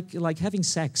like having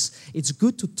sex. It's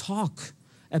good to talk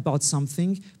about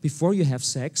something before you have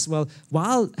sex. Well,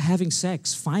 while having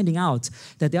sex, finding out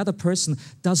that the other person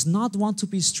does not want to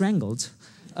be strangled,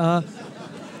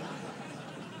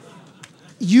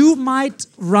 you might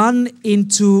run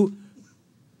into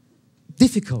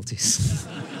difficulties.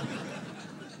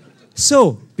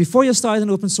 So, before you start an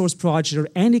open source project or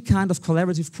any kind of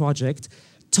collaborative project,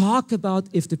 talk about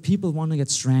if the people want to get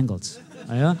strangled.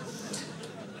 Yeah?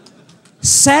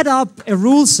 Set up a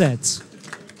rule set.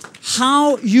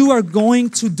 How you are going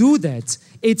to do that.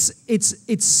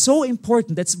 It's so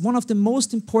important. That's one of the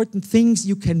most important things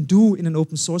you can do in an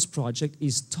open source project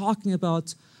is talking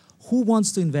about who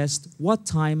wants to invest, what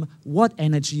time, what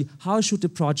energy, how should the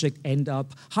project end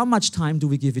up, how much time do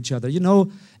we give each other. You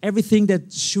know, everything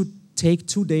that should take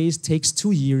 2 days takes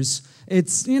 2 years.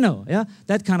 It's, you know, yeah,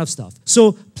 that kind of stuff.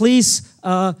 So please,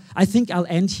 I think I'll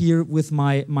end here with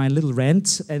my little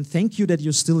rant. And thank you that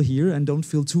you're still here and don't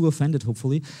feel too offended,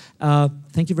 hopefully.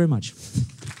 Thank you very much.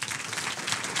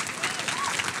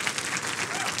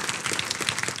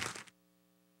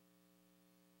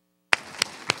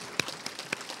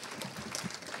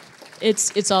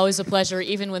 It's always a pleasure,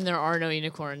 even when there are no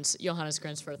unicorns. Johannes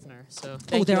Grenzfurthner. So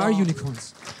there are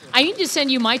unicorns. I need to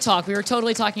send you my talk. We were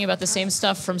totally talking about the same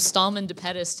stuff from Stallman to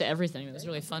Pettis to everything. It was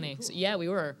really funny. So, yeah, we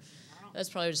were. That's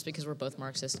probably just because we're both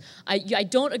Marxist. I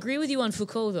don't agree with you on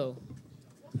Foucault, though.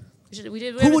 We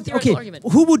had a theoretical argument.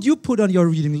 Who would you put on your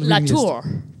reading Latour.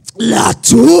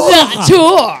 List?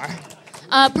 Latour!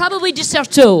 Probably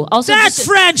Desserteau. Also that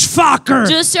French fucker!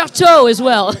 Desserteau as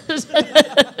well.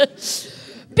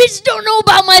 Bitches don't know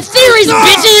about my theories,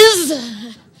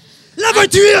 bitches! La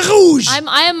voiture est rouge!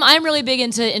 I'm really big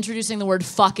into introducing the word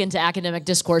fuck into academic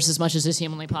discourse as much as is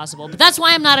humanly possible. But that's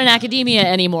why I'm not in academia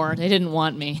anymore. They didn't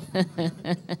want me.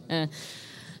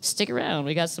 Stick around,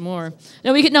 we got some more.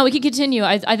 No, we could continue.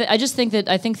 I just think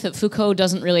that Foucault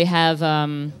doesn't really have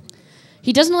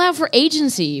he doesn't allow for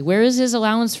agency. Where is his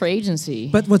allowance for agency?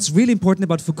 But what's really important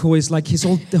about Foucault is like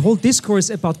the whole discourse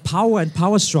about power and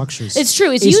power structures. It's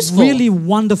true, it's useful. It's really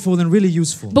wonderful and really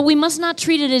useful. But we must not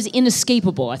treat it as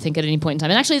inescapable, I think, at any point in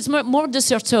time. And actually, it's more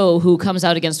Desserteau who comes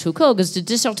out against Foucault, because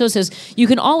Desserteau says you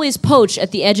can always poach at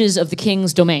the edges of the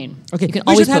king's domain. Okay, you can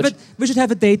always poach. We should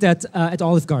have a date at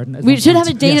Olive Garden. We should have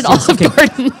a date at Olive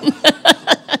Garden.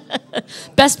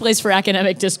 Best place for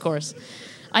academic discourse.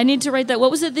 I need to write that.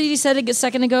 What was it that he said a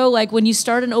second ago? Like, when you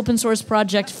start an open source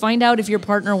project, find out if your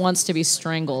partner wants to be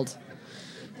strangled.